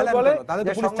কাছে বিরোধী দল গেলেন বলে কেন? তাহলে তো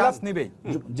যে পুলিশ সংলাপ- চান্স নেবেই।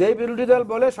 যেই বিরোধী দল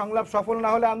বলে সংলাপ সফল না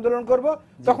হলে আন্দোলন করব,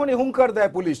 তখনই হুঙ্কার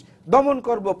দেয় পুলিশ, দমন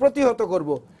করব, প্রতিহত করব।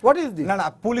 What is this? না না,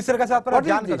 পুলিশের কাছে আপনারা What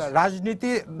is যান this? কেন? না,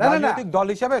 না। রাজনৈতিক দল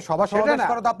হিসেবে সভা সেটা সমাবেশ না।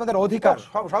 করা তো আপনাদের অধিকার।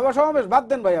 সভা সমাবেশ বাদ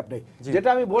দেন ভাই আপনি, যেটা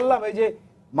আমি বললাম, এই যে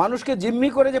মানুষকে জিম্মি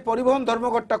করে যে পরিবহন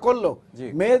ধর্মঘটটা করলো, জি।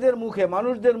 মেয়েদের মুখে,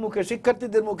 মানুষদের মুখে,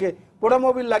 শিক্ষার্থীদের মুখে পোড়া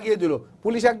মোবিল লাগিয়ে দিল,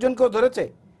 পুলিশ একজনকেও ধরেছে?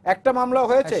 একটা মামলা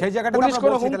হয়েছে? সেই জায়গাটা পুলিশ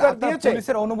কোনো হুঙ্কার দিয়েছে?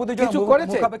 পুলিশের অনুমতির জন্য কিছু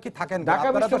করেছে? মুখাপেক্ষী থাকেন কেন? ঢাকা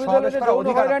আপনারা তো বিশ্ববিদ্যালয়ে সমাবেশ করার যৌন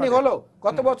অধিকার হয়রানি আপনাদের। হলো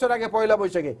কত বছর আগে, পয়লা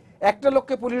বৈশাখে একটা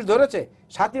লোককে পুলিশ ধরেছে?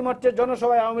 7ই মার্চের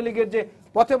জনসভায় আওয়ামী লীগের যে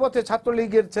পথে পথে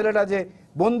ছাত্রলীগের ছেলেরা যে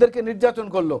বোনদেরকে নির্যাতন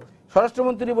করলো,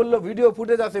 স্বরাষ্ট্রমন্ত্রী বলল ভিডিও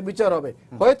ফুটেজ আছে, বিচার হবে।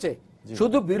 হয়েছে?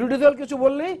 শুধু বিরোধী দল কিছু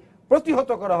বললেই প্রতিহত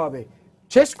করা হবে,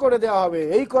 শেষ করে দেওয়া হবে,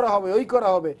 এই করা হবে, ওই করা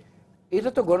হবে। এটা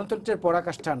তো গণতন্ত্রের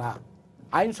পরাকাষ্ঠা না।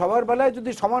 আইন সবার বেলায়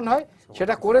যদি সমান হয়,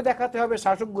 সেটা করে দেখাতে হবে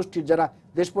শাসক গোষ্ঠীর যারা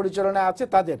দেশ পরিচালনায় আছে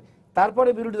তাদের, তারপরে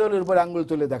বিরোধী দলের উপর আঙ্গুল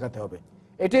তুলে দেখাতে হবে।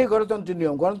 এটাই গণতন্ত্রের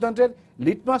নিয়ম। গণতন্ত্রের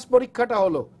লিটমাস পরীক্ষাটা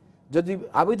হলো, যদি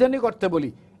আবিধানিক অর্থে বলি,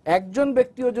 একজন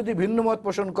ব্যক্তিও যদি ভিন্ন মত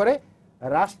পোষণ করে,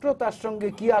 রাষ্ট্র তার সঙ্গে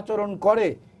কি আচরণ করে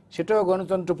সেটাও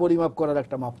গণতন্ত্র পরিমাপ করার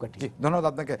একটা মাপকাঠি। জি, ধন্যবাদ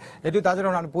আপনাকে। এটি তাজুর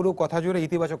রহমান পুরো কথা জুড়ে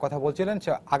ইতিবাচক কথা বলছিলেন।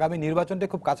 আগামী নির্বাচনটি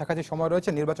খুব কাছাকাছি সময় রয়েছে।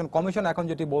 নির্বাচন কমিশন এখন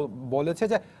যেটি বলেছে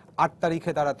যে 8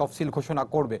 তারিখে তারা তফসিল ঘোষণা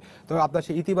করবে। তবে আপনার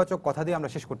সেই ইতিবাচক কথা দিয়ে আমরা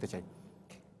শেষ করতে চাই।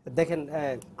 দেখেন,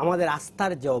 আমাদের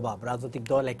আস্থার যে অভাব রাজনৈতিক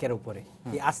দল একের উপরে,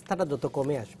 এই আস্থাটা যত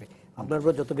কমে আসবে, আপনার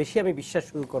উপর যত বেশি আমি বিশ্বাস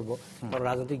শুরু করবো, তখন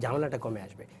রাজনৈতিক ঝামেলাটা কমে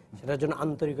আসবে। সেটার জন্য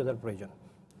আন্তরিকতার প্রয়োজন।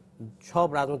 সব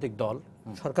রাজনৈতিক দল,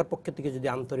 সরকার পক্ষ থেকে যদি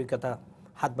আন্তরিকতা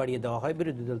হাত বাড়িয়ে দেওয়া হয়,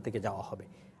 বিরোধী দল থেকে যাওয়া হবে।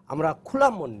 আমরা খোলা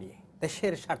মন নিয়ে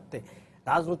দেশের স্বার্থে,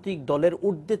 রাজনৈতিক দলের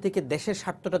ঊর্ধ্বে থেকে দেশের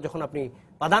স্বার্থটা যখন আপনি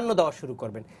প্রাধান্য দেওয়া শুরু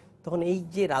করবেন, তখন এই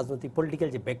যে রাজনৈতিক পলিটিক্যাল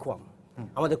যে ভ্যাকুয়াম,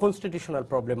 আমাদের কনস্টিটিউশনাল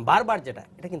প্রবলেম বারবার যেটা,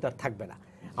 এটা কিন্তু আর থাকবে না।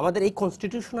 আমাদের এই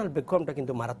কনস্টিটিউশনাল ভ্যাকুয়ামটা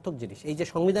কিন্তু মারাত্মক জিনিস। এই যে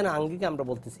সংবিধানের আঙ্গিকে আমরা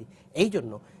বলতেছি, এই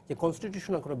জন্য যে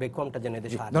কনস্টিটিউশনাল কোনো ভ্যাকুয়ামটা যেন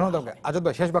এদেশে আর না ধন্যবাদ। হয়। আজাদ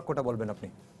ভাই, শেষ বাক্যটা বলবেন আপনি।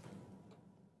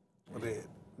 মানে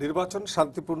নির্বাচন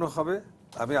শান্তিপূর্ণ হবে।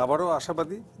 আমি আবারও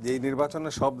আশাবাদী যে এই নির্বাচনে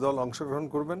সব দল অংশগ্রহণ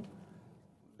করবেন,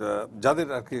 যাদের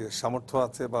আর কি সামর্থ্য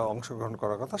আছে বা অংশগ্রহণ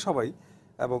করার কথা সবাই,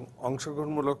 এবং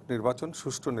অংশগ্রহণমূলক নির্বাচন,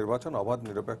 সুষ্ঠু নির্বাচন, অবাধ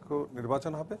নিরপেক্ষ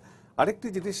নির্বাচন হবে। আরেকটি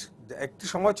জিনিস, একটি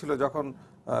সময় ছিল যখন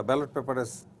ব্যালট পেপারে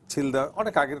সিল দেওয়া,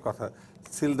 অনেক আগের কথা,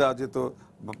 সিল দেওয়া যেত,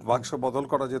 বাক্স বদল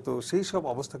করা যেত, সেই সব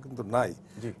অবস্থা কিন্তু নাই।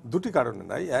 দুটি কারণে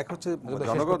নাই। এক হচ্ছে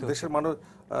জনগণ, দেশের মানুষ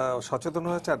সচেতন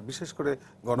হয়েছে, আর বিশেষ করে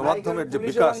গণমাধ্যমের যে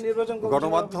বিকাশ,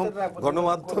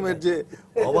 গণমাধ্যমের যে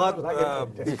অবাধ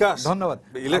বিকাশ। ধন্যবাদ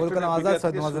আজাদ,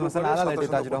 সৈয়দ মোয়াজ্জেম হোসেন আলাল, এটি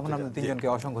তাজুর রহমান, আমাদের তিনজনকে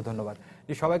অসংখ্য ধন্যবাদ।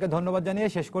 সবাইকে ধন্যবাদ জানিয়ে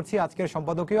শেষ করছি আজকের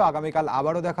সম্পাদকীয়। আগামীকাল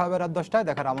আবারও দেখা হবে রাত 10টায়।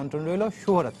 দেখার আমন্ত্রণ রইল।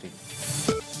 শুভরাত্রি।